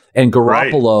 And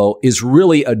Garoppolo is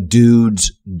really a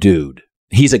dude's dude.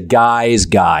 He's a guy's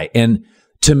guy. And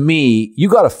to me, you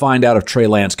got to find out if Trey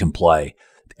Lance can play.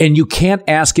 And you can't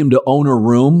ask him to own a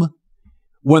room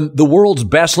when the world's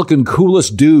best looking,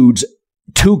 coolest dudes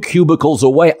 2 cubicles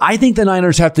away. I think the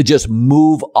Niners have to just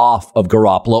move off of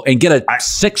Garoppolo and get a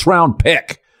 6th-round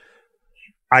pick.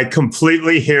 I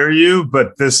completely hear you,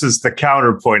 but this is the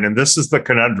counterpoint, and this is the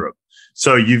conundrum.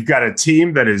 So you've got a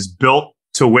team that is built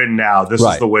to win now. This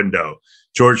is the window.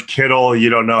 George Kittle, you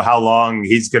don't know how long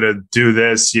he's going to do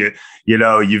this.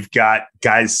 You've got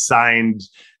guys signed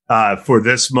for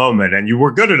this moment, and you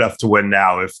were good enough to win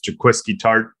now. If Jaquiski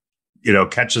Tart,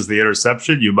 catches the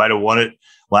interception, you might have won it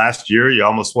last year. You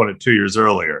almost won it 2 years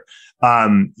earlier.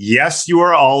 Yes, you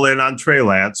are all in on Trey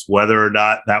Lance, whether or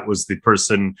not that was the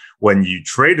person when you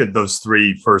traded those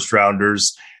 3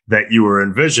 first-rounders that you were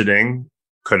envisioning.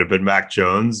 Could have been Mac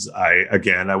Jones. I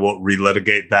won't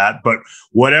relitigate that, but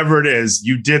whatever it is,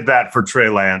 you did that for Trey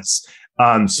Lance.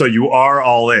 So you are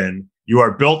all in. You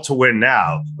are built to win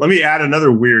now. Let me add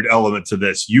another weird element to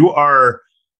this. You are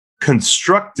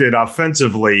constructed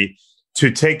offensively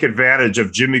to take advantage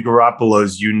of Jimmy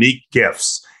Garoppolo's unique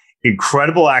gifts.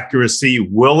 Incredible accuracy,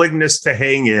 willingness to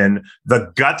hang in,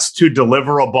 the guts to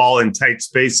deliver a ball in tight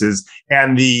spaces,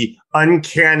 and the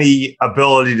uncanny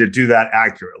ability to do that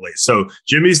accurately. So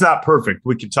Jimmy's not perfect.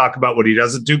 We can talk about what he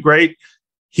doesn't do great.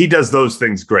 He does those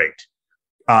things great,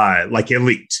 like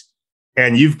elite.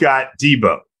 And you've got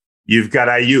Debo. You've got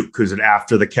Ayuk, who's an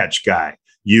after the catch guy.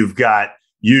 You've got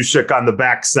Yushik on the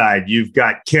backside. You've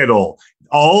got Kittle.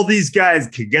 All these guys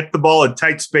can get the ball in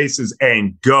tight spaces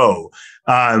and go.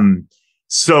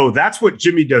 So that's what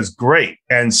Jimmy does great.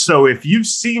 And so if you've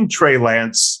seen Trey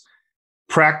Lance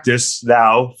practice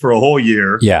now for a whole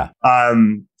year,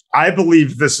 I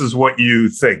believe this is what you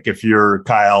think if you're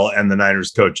Kyle and the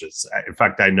Niners coaches. In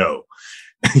fact, I know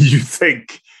you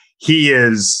think he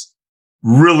is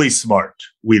really smart.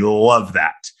 We love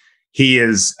that. He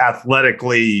is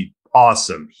athletically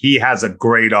awesome. He has a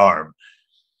great arm.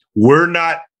 We're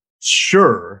not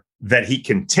sure that he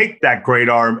can take that great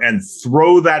arm and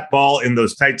throw that ball in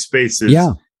those tight spaces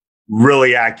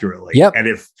really accurately. Yep.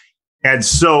 And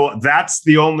so that's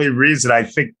the only reason I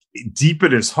think deep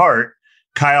in his heart,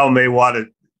 Kyle may want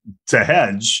to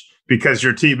hedge because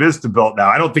your team is built now.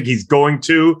 I don't think he's going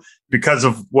to because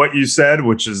of what you said,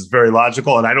 which is very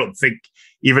logical. And I don't think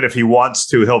even if he wants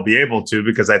to, he'll be able to,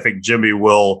 because I think Jimmy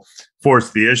will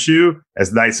force the issue,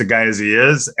 as nice a guy as he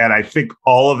is. And I think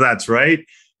all of that's right.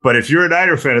 But if you're a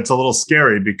Niner fan, it's a little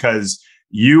scary because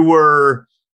you were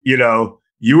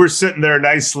sitting there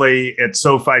nicely at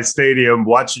SoFi Stadium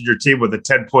watching your team with a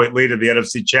 10-point lead in the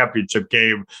NFC Championship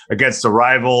game against a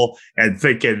rival and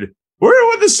thinking, we're going to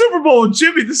win the Super Bowl with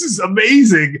Jimmy. This is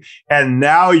amazing. And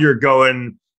now you're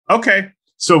going, okay,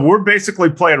 so we're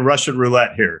basically playing Russian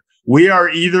roulette here. We are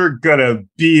either going to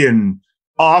be in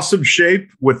awesome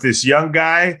shape with this young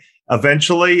guy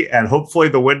eventually, and hopefully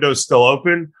the window's still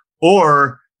open,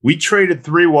 or we traded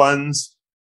 3 ones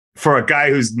for a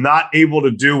guy who's not able to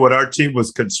do what our team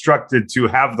was constructed to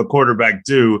have the quarterback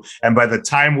do. And by the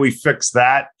time we fix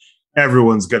that,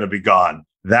 everyone's going to be gone.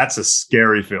 That's a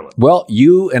scary feeling. Well,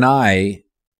 you and I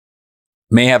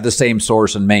may have the same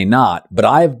source and may not, but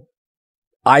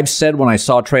I've said when I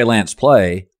saw Trey Lance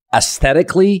play,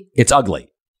 aesthetically, it's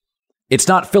ugly. It's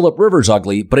not Phillip Rivers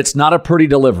ugly, but it's not a pretty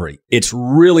delivery. It's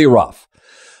really rough.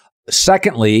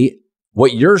 Secondly,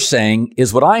 what you're saying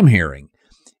is what I'm hearing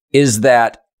is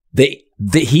that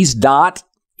he's not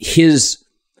his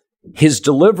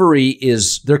delivery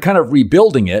is they're kind of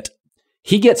rebuilding it.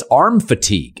 He gets arm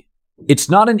fatigue. It's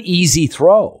not an easy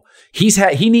throw.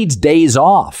 He needs days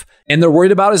off, and they're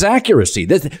worried about his accuracy.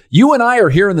 You and I are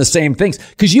hearing the same things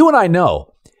because you and I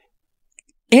know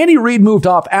Andy Reid moved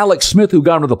off Alex Smith, who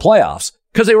got him to the playoffs,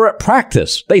 because they were at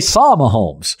practice. They saw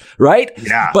Mahomes, right?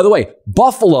 Yeah. By the way,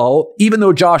 Buffalo, even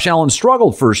though Josh Allen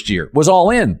struggled first year, was all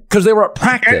in because they were at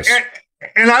practice.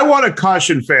 And I want to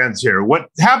caution fans here. What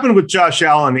happened with Josh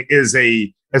Allen is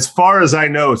as far as I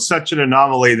know, such an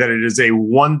anomaly that it is a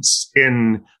once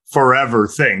in forever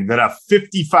thing, that a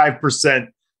 55%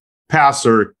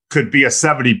 passer could be a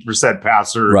 70%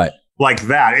 passer. Right. Like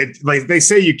that. Like they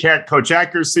say you can't coach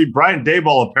accuracy. Brian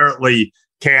Daboll apparently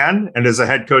can and is a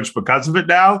head coach because of it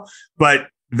now. But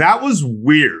that was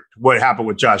weird what happened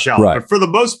with Josh Allen. Right. But for the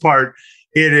most part,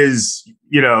 it is,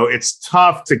 it's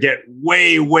tough to get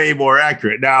way, way more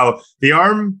accurate. Now, the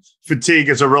arm fatigue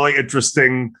is a really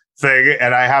interesting thing,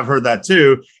 and I have heard that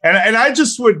too. And I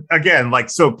just would, again,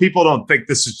 so people don't think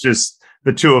this is just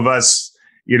the two of us,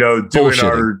 doing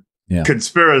our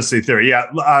conspiracy theory. Yeah.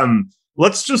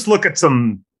 Let's just look at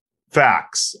some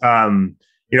facts.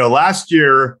 Last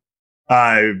year,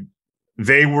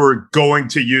 they were going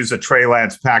to use a Trey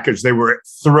Lance package. They were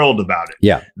thrilled about it.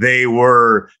 Yeah.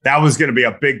 That was going to be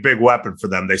a big, big weapon for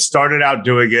them. They started out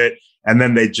doing it, and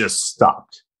then they just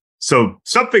stopped. So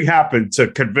something happened to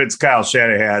convince Kyle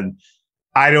Shanahan,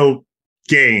 I don't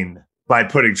gain by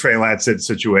putting Trey Lance in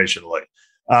situationally.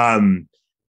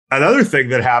 Another thing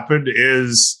that happened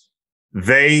is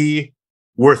they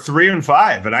were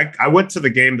 3-5. And I went to the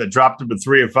game that dropped them to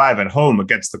 3-5 at home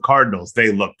against the Cardinals.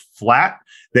 They looked flat.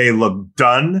 They looked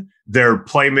done. Their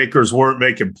playmakers weren't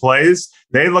making plays.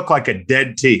 They looked like a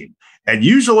dead team. And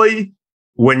usually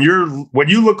when you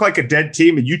look like a dead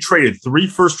team and you traded 3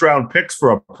 first-round picks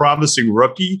for a promising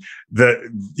rookie,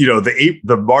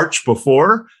 the March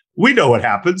before, we know what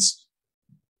happens.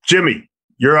 Jimmy,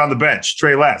 you're on the bench.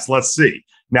 Trey Lance, let's see.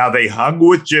 Now they hung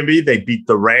with Jimmy. They beat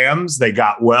the Rams. They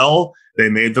got well. They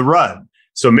made the run.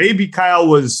 So maybe Kyle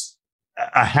was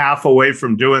a half away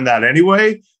from doing that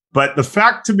anyway. But the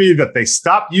fact to me that they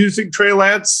stopped using Trey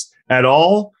Lance at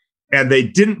all and they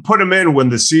didn't put him in when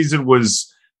the season was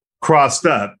crossed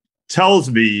up tells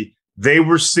me they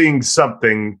were seeing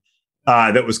something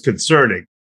that was concerning.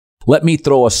 Let me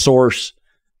throw a source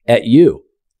at you.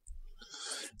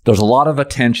 There's a lot of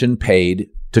attention paid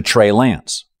to Trey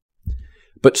Lance.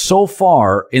 But so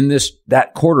far in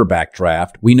that quarterback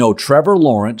draft, we know Trevor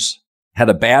Lawrence had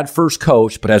a bad first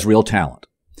coach, but has real talent.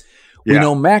 We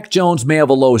know Mac Jones may have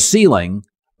a low ceiling,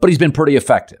 but he's been pretty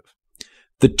effective.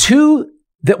 The two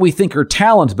that we think are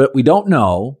talented, but we don't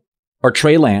know, are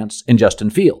Trey Lance and Justin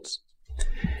Fields.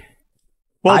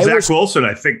 Well, Zach Wilson,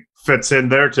 I think, fits in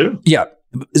there too. Yeah.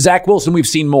 Zach Wilson, we've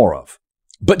seen more of.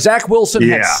 But Zach Wilson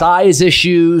had size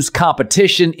issues,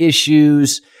 competition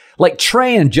issues. Like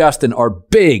Trey and Justin are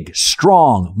big,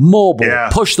 strong, mobile,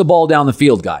 push the ball down the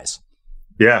field guys.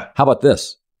 Yeah. How about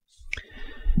this?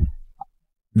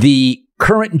 The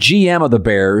current GM of the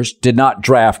Bears did not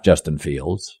draft Justin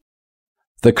Fields.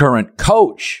 The current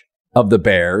coach of the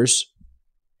Bears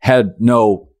had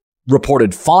no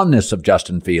reported fondness of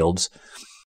Justin Fields.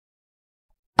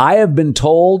 I have been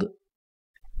told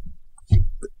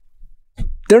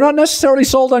they're not necessarily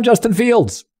sold on Justin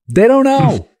Fields. They don't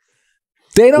know.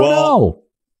 They don't know.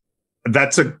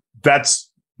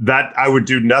 That I would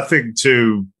do nothing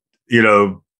to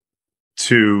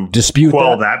dispute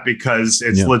that because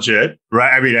it's legit,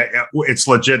 right? I mean, it's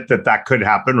legit that could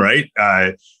happen, right?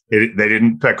 They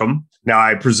didn't pick him. Now,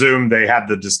 I presume they had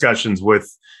the discussions with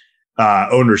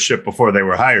ownership before they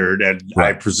were hired, and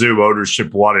I presume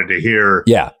ownership wanted to hear,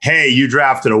 hey, you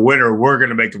drafted a winner, we're going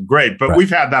to make him great. But we've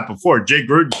had that before. Jay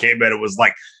Gruden came in and was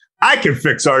like, I can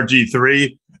fix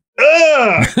RG3.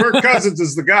 Kirk Cousins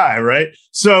is the guy, right?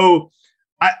 So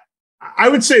I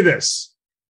would say this.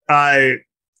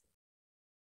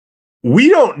 We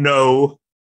don't know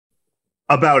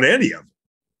about any of them.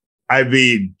 I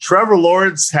mean, Trevor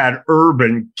Lawrence had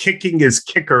Urban kicking his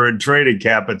kicker in training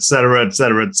camp, et cetera, et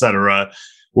cetera, et cetera.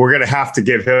 We're going to have to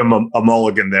give him a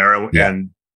mulligan there, and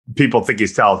people think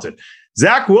he's talented.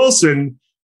 Zach Wilson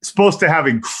is supposed to have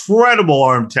incredible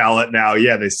arm talent now.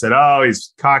 Yeah, they said, oh,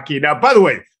 he's cocky. Now, by the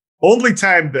way, only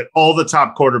time that all the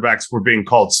top quarterbacks were being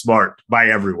called smart by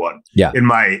everyone. Yeah.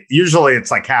 Usually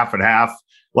it's like half and half.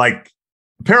 Like,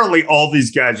 apparently all these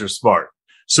guys are smart.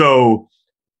 So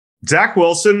Zach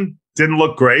Wilson didn't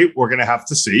look great. We're going to have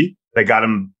to see. They got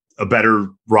him a better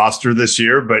roster this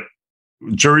year, but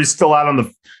jury's still out on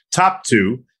the top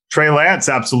two. Trey Lance,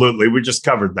 absolutely. We just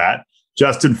covered that.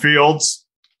 Justin Fields,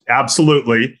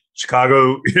 absolutely.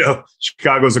 Chicago's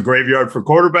a graveyard for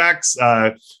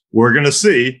quarterbacks. We're going to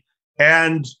see.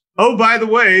 And, oh, by the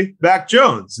way, Mac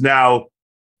Jones. Now,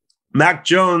 Mac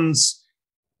Jones'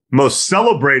 most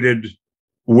celebrated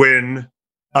win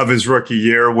of his rookie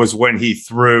year was when he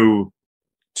threw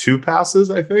 2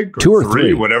 passes, I think, or 2 or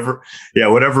 3, whatever. Yeah,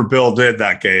 whatever Bill did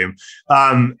that game.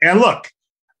 And look,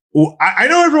 I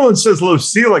know everyone says low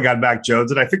ceiling on Mac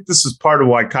Jones, and I think this is part of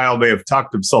why Kyle may have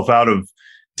talked himself out of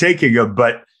taking him.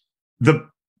 But the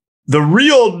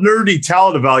real nerdy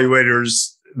talent evaluators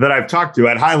that I've talked to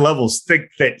at high levels think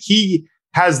that he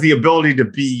has the ability to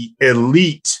be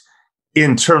elite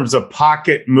in terms of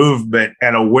pocket movement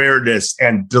and awareness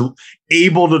and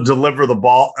able to deliver the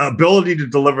ball, ability to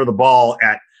deliver the ball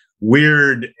at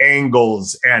weird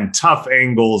angles and tough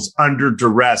angles under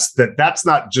duress, that's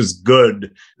not just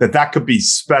good, that could be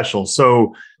special.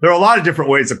 So there are a lot of different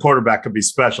ways a quarterback could be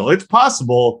special. It's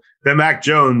possible that Mac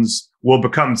Jones will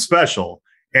become special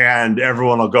and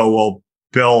everyone will go, well,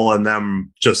 Bill and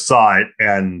them just saw it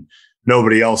and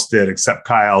nobody else did except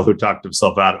Kyle, who talked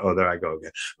himself out. Oh, there I go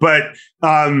again. But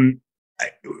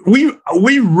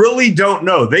we really don't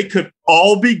know. They could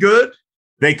all be good.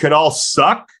 They could all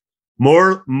suck.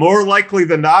 More likely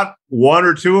than not, 1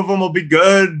 or 2 of them will be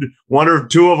good. 1 or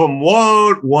 2 of them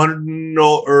won't.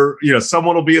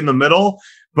 Someone will be in the middle.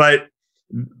 But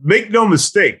make no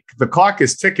mistake, the clock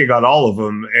is ticking on all of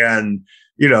them. And,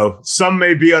 some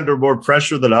may be under more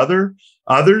pressure than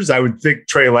others. I would think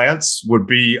Trey Lance would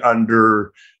be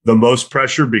under the most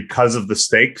pressure because of the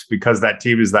stakes, because that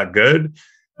team is that good.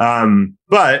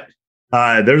 But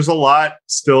there's a lot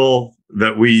still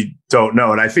that we don't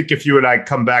know. And I think if you and I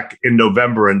come back in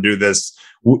November and do this,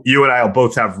 you and I will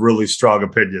both have really strong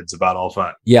opinions about all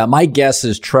 5. Yeah, my guess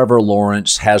is Trevor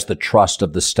Lawrence has the trust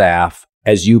of the staff,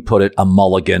 as you put it, a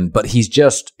mulligan, but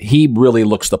he really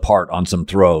looks the part on some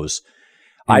throws.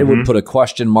 I would put a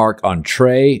question mark on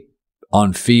Trey,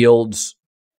 on Fields,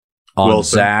 on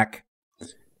Wilson, Zach,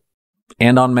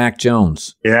 and on Mac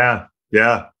Jones. Yeah.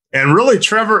 And really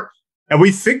Trevor, and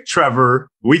we think Trevor's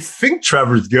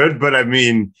good, but I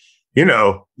mean,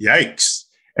 yikes.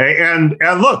 And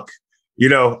look,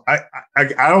 I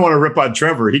don't want to rip on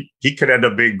Trevor. He could end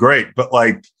up being great, but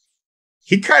like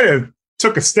he kind of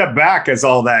took a step back as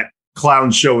all that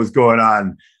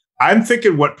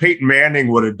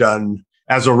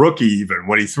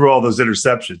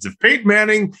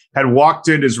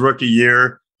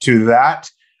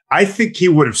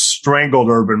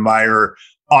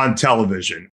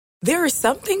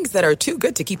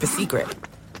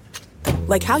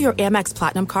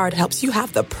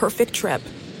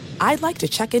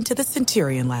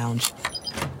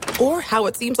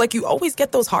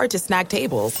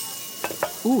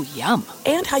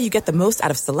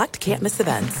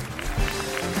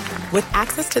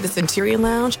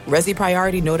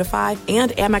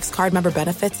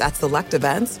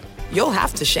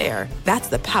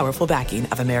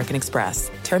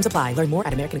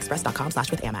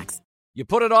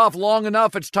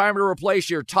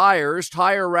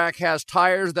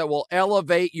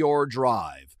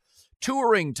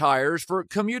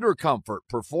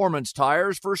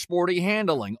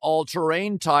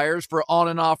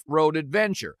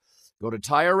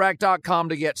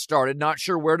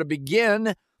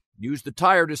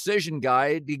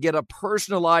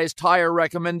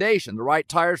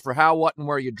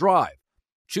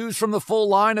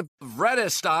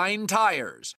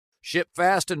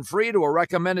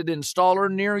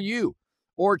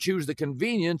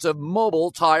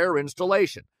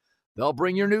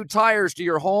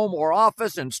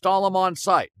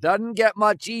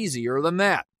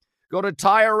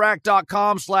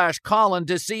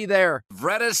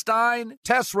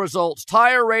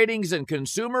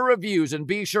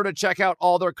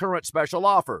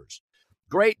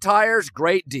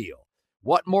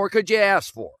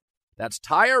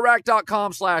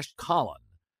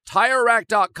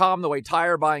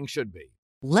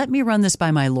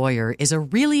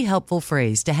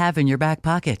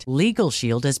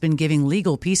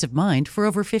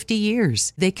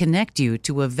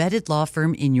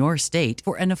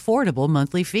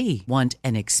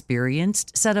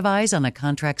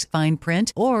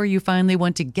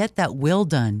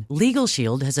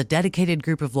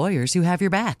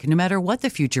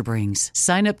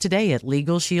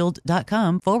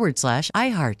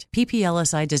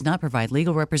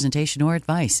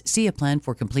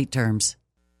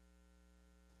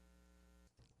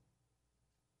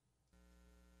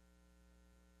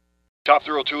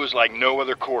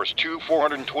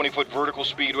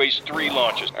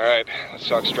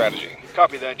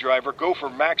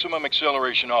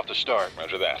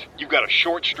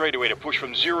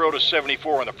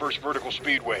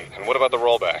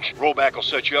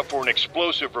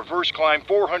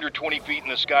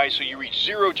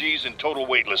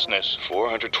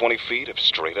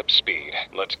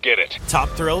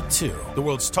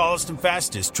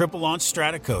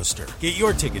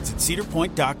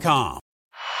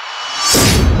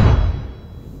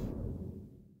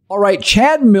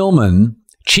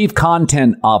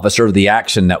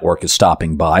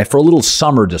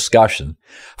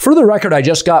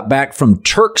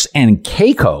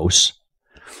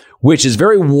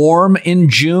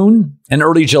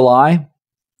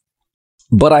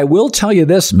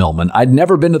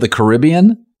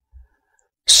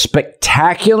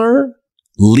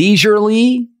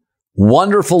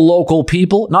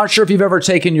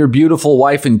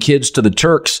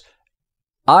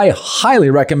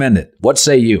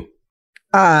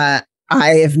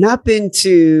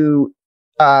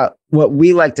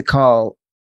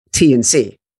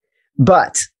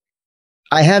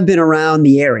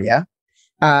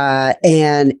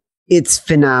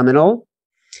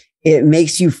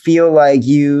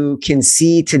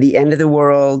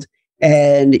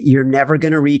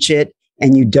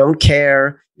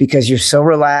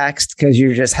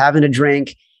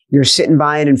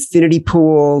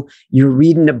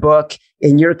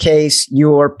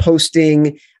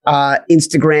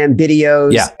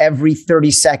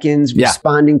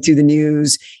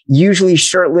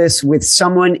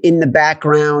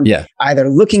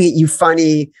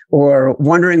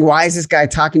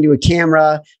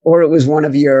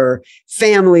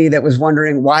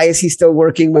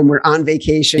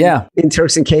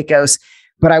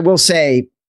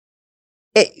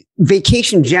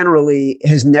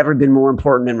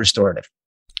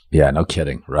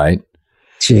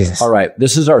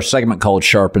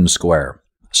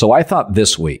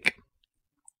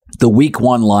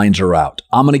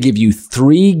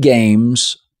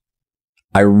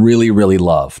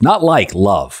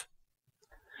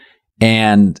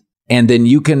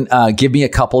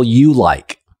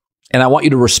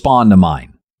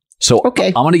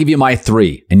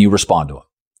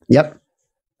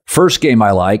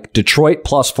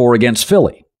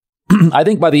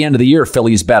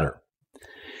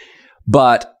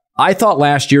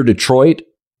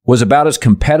was about as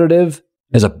competitive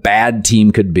as a bad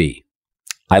team could be.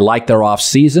 I like their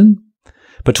offseason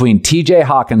between TJ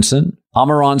Hawkinson,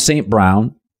 Amon St.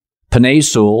 Brown, Penei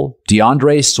Sewell,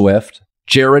 DeAndre Swift,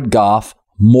 Jared Goff,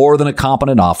 more than a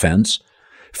competent offense.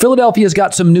 Philadelphia's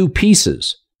got some new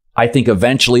pieces. I think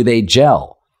eventually they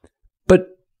gel. But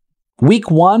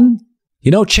week one,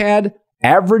 Chad,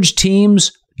 average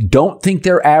teams don't think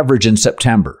they're average in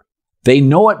September. They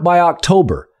know it by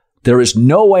October. There is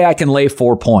no way I can lay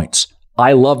 4 points.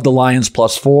 I love the Lions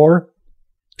 +4,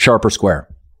 sharp or square.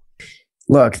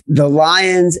 Look, the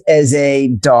Lions as a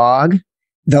dog,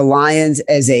 the Lions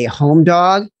as a home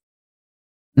dog,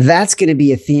 that's going to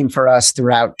be a theme for us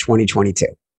throughout 2022.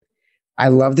 I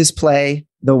love this play.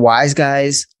 The wise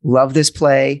guys love this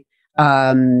play.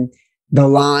 The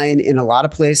line in a lot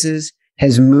of places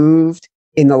has moved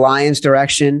in the Lions'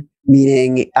 direction,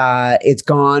 meaning it's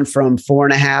gone from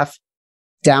 4.5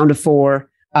 down to 4.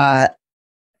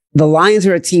 The Lions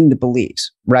are a team that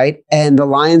believes, right? And the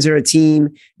Lions are a team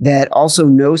that also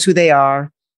knows who they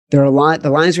are. The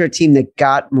Lions are a team that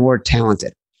got more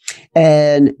talented.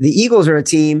 And the Eagles are a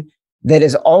team that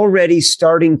is already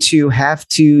starting to have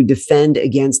to defend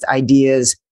against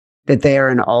ideas that they are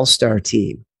an all-star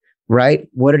team, right?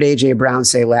 What did A.J. Brown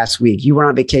say last week? You were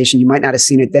on vacation. You might not have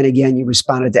seen it. Then again, you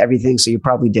responded to everything, so you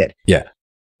probably did. Yeah.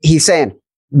 He's saying,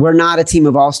 we're not a team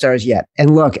of all-stars yet.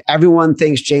 And look, everyone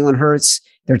thinks Jalen Hurts.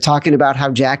 They're talking about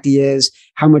how jacked he is,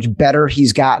 how much better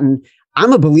he's gotten.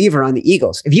 I'm a believer on the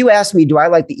Eagles. If you ask me, do I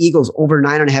like the Eagles over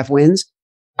 9.5 wins?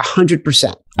 100%.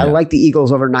 Yeah. I like the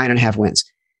Eagles over 9.5 wins.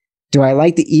 Do I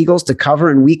like the Eagles to cover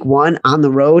in week one on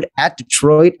the road at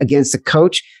Detroit against a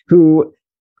coach who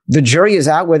the jury is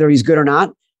out whether he's good or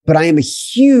not? But I am a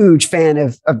huge fan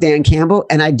of Dan Campbell.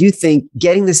 And I do think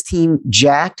getting this team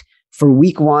jacked for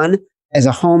week one as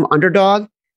a home underdog,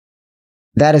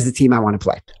 that is the team I want to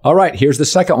play. All right, here's the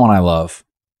second one I love.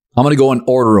 I'm going to go in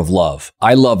order of love.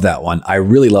 I love that one. I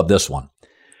really love this one.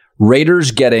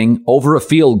 Raiders getting over a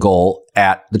field goal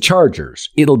at the Chargers.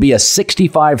 It'll be a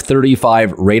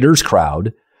 65-35 Raiders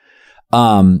crowd.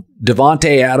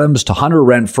 Devontae Adams to Hunter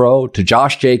Renfrow to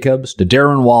Josh Jacobs to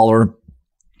Darren Waller.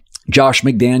 Josh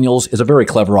McDaniels is a very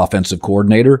clever offensive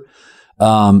coordinator.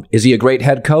 Is he a great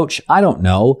head coach? I don't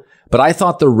know. But I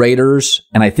thought the Raiders,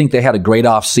 and I think they had a great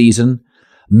offseason,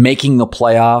 making the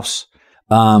playoffs.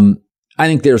 I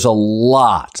think there's a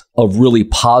lot of really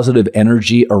positive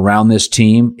energy around this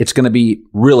team. It's going to be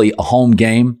really a home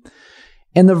game.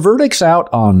 And the verdict's out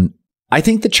on, I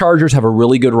think the Chargers have a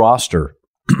really good roster.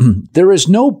 There is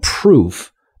no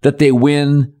proof that they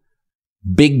win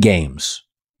big games.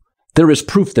 There is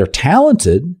proof they're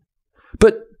talented,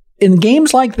 but in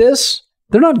games like this,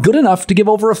 they're not good enough to give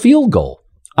over a field goal.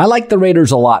 I like the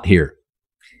Raiders a lot here.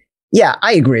 Yeah,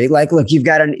 I agree. Like, look, you've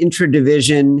got an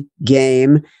intra-division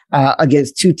game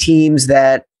against two teams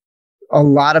that a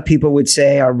lot of people would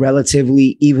say are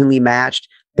relatively evenly matched.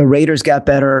 The Raiders got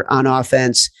better on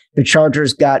offense. The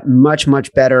Chargers got much,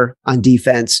 much better on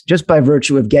defense, just by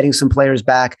virtue of getting some players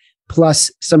back, plus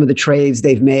some of the trades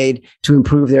they've made to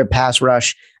improve their pass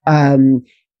rush.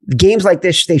 Games like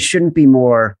this, they shouldn't be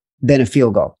more than a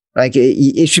field goal. Like,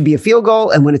 it should be a field goal.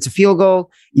 And when it's a field goal,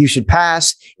 you should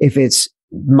pass. If it's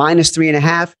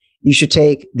 -3.5, you should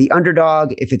take the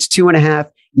underdog. If it's 2.5,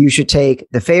 you should take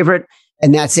the favorite.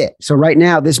 And that's it. So right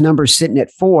now, this number's sitting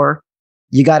at 4.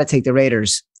 You got to take the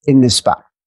Raiders in this spot.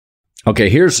 Okay,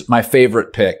 here's my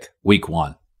favorite pick, week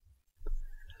 1.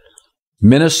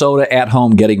 Minnesota at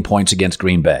home getting points against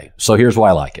Green Bay. So here's why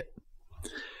I like it.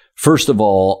 First of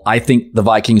all, I think the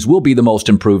Vikings will be the most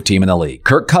improved team in the league.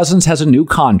 Kirk Cousins has a new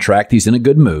contract. He's in a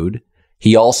good mood.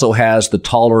 He also has the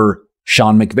taller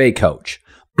Sean McVay coach.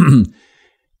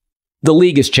 The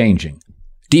league is changing.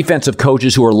 Defensive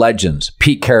coaches who are legends.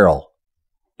 Pete Carroll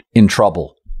in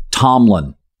trouble.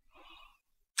 Tomlin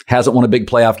hasn't won a big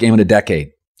playoff game in a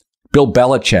decade. Bill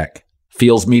Belichick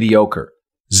feels mediocre.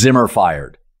 Zimmer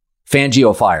fired.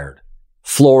 Fangio fired.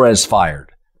 Flores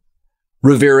fired.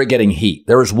 Rivera getting heat.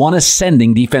 There is one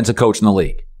ascending defensive coach in the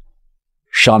league.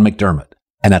 Sean McDermott.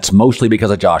 And that's mostly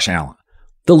because of Josh Allen.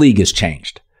 The league has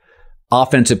changed.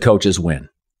 Offensive coaches win.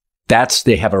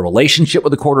 They have a relationship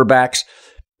with the quarterbacks.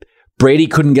 Brady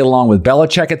couldn't get along with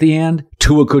Belichick at the end.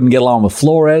 Tua couldn't get along with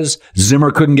Flores. Zimmer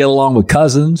couldn't get along with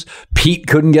Cousins. Pete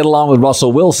couldn't get along with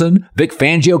Russell Wilson. Vic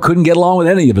Fangio couldn't get along with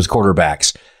any of his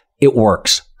quarterbacks. It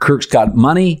works. Kirk's got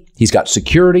money. He's got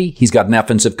security. He's got an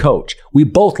offensive coach. We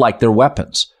both like their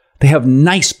weapons. They have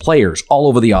nice players all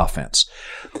over the offense.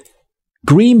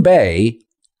 Green Bay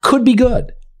could be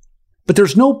good, But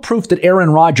there's no proof that Aaron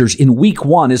Rodgers in week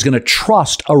 1 is going to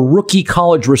trust a rookie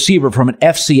college receiver from an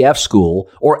FCF school,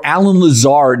 or Alan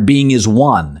Lazard being his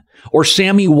one, or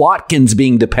Sammy Watkins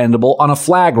being dependable on a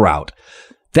flag route.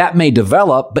 That may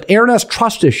develop, but Aaron has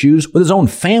trust issues with his own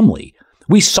family.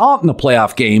 We saw it in the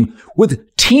playoff game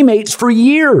with teammates for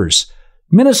years.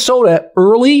 Minnesota,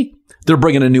 early, they're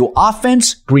bringing a new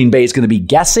offense. Green Bay is going to be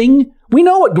guessing. We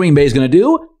know what Green Bay is going to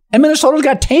do, and Minnesota's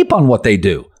got tape on what they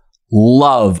do.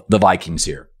 Love the Vikings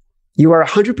here. You are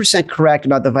 100% correct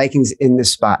about the Vikings in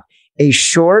this spot. A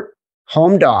short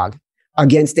home dog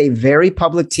against a very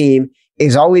public team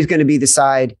is always going to be the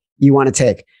side you want to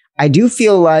take. I do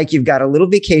feel like you've got a little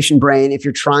vacation brain if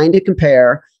you're trying to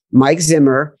compare Mike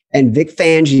Zimmer and Vic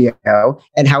Fangio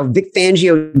and how Vic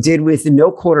Fangio did with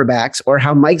no quarterbacks, or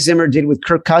how Mike Zimmer did with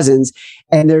Kirk Cousins,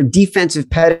 and their defensive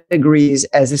pedigrees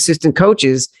as assistant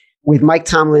coaches with Mike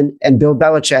Tomlin and Bill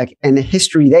Belichick and the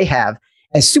history they have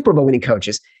as Super Bowl winning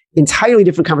coaches. Entirely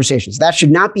different conversations. That should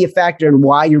not be a factor in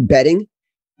why you're betting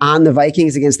on the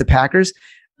Vikings against the Packers.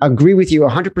 Agree with you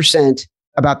 100%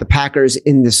 about the Packers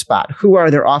in this spot. Who are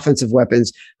their offensive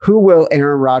weapons? Who will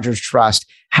Aaron Rodgers trust?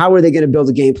 How are they going to build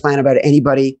a game plan about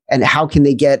anybody? And how can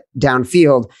they get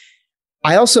downfield?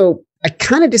 I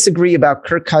kind of disagree about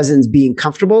Kirk Cousins being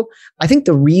comfortable. I think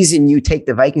the reason you take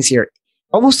the Vikings here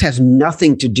almost has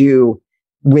nothing to do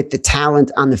with the talent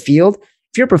on the field.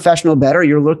 If you're a professional bettor,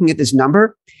 you're looking at this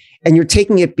number and you're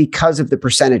taking it because of the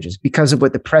percentages, because of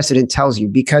what the precedent tells you,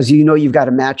 because you know you've got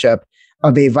a matchup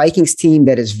of a Vikings team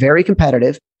that is very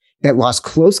competitive, that lost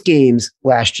close games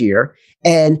last year,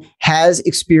 and has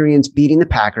experience beating the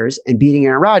Packers and beating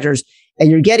Aaron Rodgers, and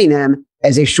you're getting them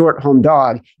as a short home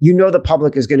dog. You know the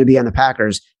public is going to be on the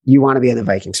Packers. You want to be on the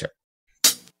Vikings, sir.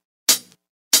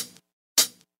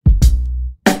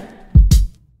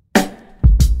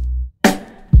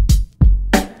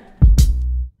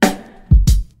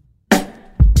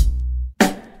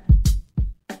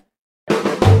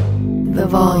 The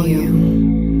volume.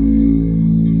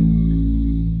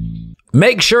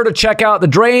 Make sure to check out the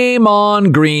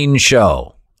Draymond Green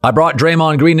Show. I brought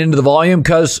Draymond Green into the volume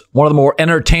because one of the more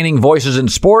entertaining voices in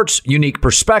sports, unique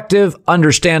perspective,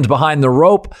 understands behind the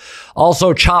rope,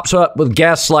 also chops up with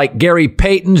guests like Gary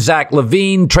Payton, Zach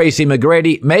LaVine, Tracy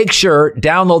McGrady. Make sure,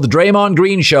 download the Draymond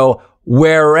Green Show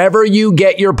wherever you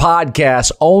get your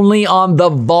podcasts, only on the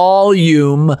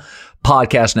Volume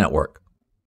Podcast Network.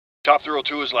 Top Thrill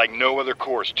 2 is like no other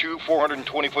course. 2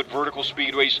 420-foot vertical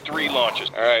speedways, 3 launches.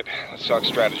 All right, let's talk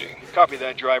strategy. Copy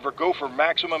that, driver. Go for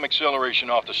maximum acceleration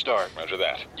off the start. Roger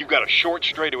that. You've got a short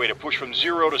straightaway to push from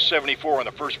 0 to 74 on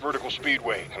the first vertical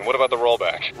speedway. And what about the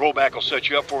rollback? Rollback will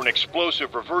set you up for an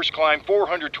explosive reverse climb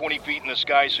 420 feet in the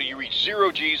sky so you reach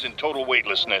 0 Gs in total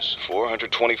weightlessness.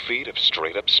 420 feet of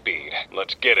straight-up speed.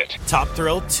 Let's get it. Top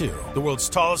Thrill 2, the world's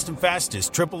tallest and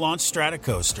fastest triple-launch strata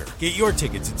coaster. Get your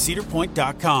tickets at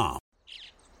cedarpoint.com.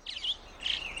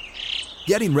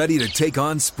 Getting ready to take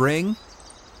on spring?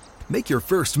 Make your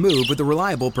first move with the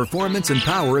reliable performance and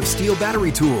power of Steel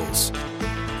battery tools.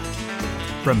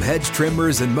 From hedge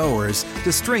trimmers and mowers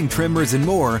to string trimmers and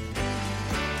more,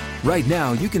 right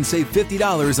now you can save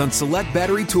 $50 on select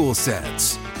battery tool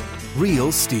sets.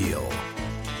 Real Steel.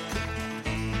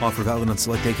 Offer valid on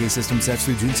select AK system sets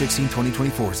through June 16,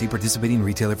 2024. See participating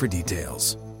retailer for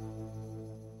details.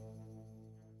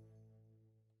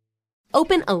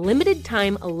 Open a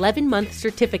limited-time 11-month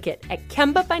certificate at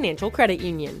Kemba Financial Credit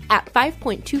Union. At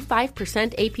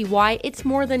 5.25% APY, it's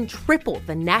more than triple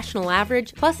the national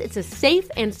average, plus it's a safe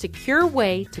and secure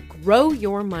way to grow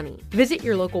your money. Visit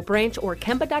your local branch or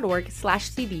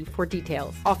kemba.org/CD for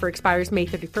details. Offer expires May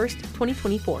 31st,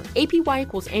 2024. APY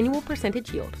equals annual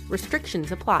percentage yield.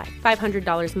 Restrictions apply.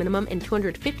 $500 minimum and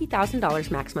 $250,000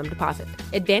 maximum deposit.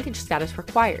 Advantage status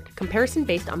required. Comparison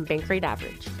based on bank rate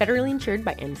average. Federally insured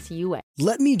by NCUA.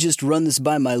 "Let me just run this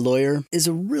by my lawyer" is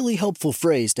a really helpful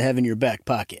phrase to have in your back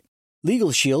pocket.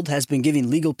 Legal Shield has been giving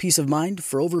legal peace of mind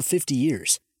for over 50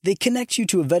 years. They connect you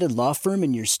to a vetted law firm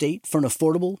in your state for an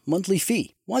affordable monthly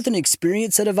fee. Want an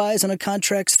experienced set of eyes on a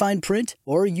contract's fine print?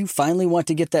 Or you finally want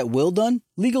to get that will done?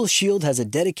 Legal Shield has a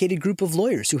dedicated group of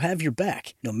lawyers who have your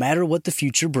back, no matter what the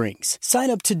future brings. Sign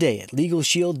up today at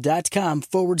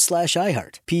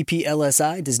LegalShield.com/iHeart.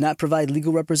 PPLSI does not provide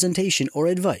legal representation or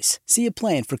advice. See a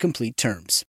plan for complete terms.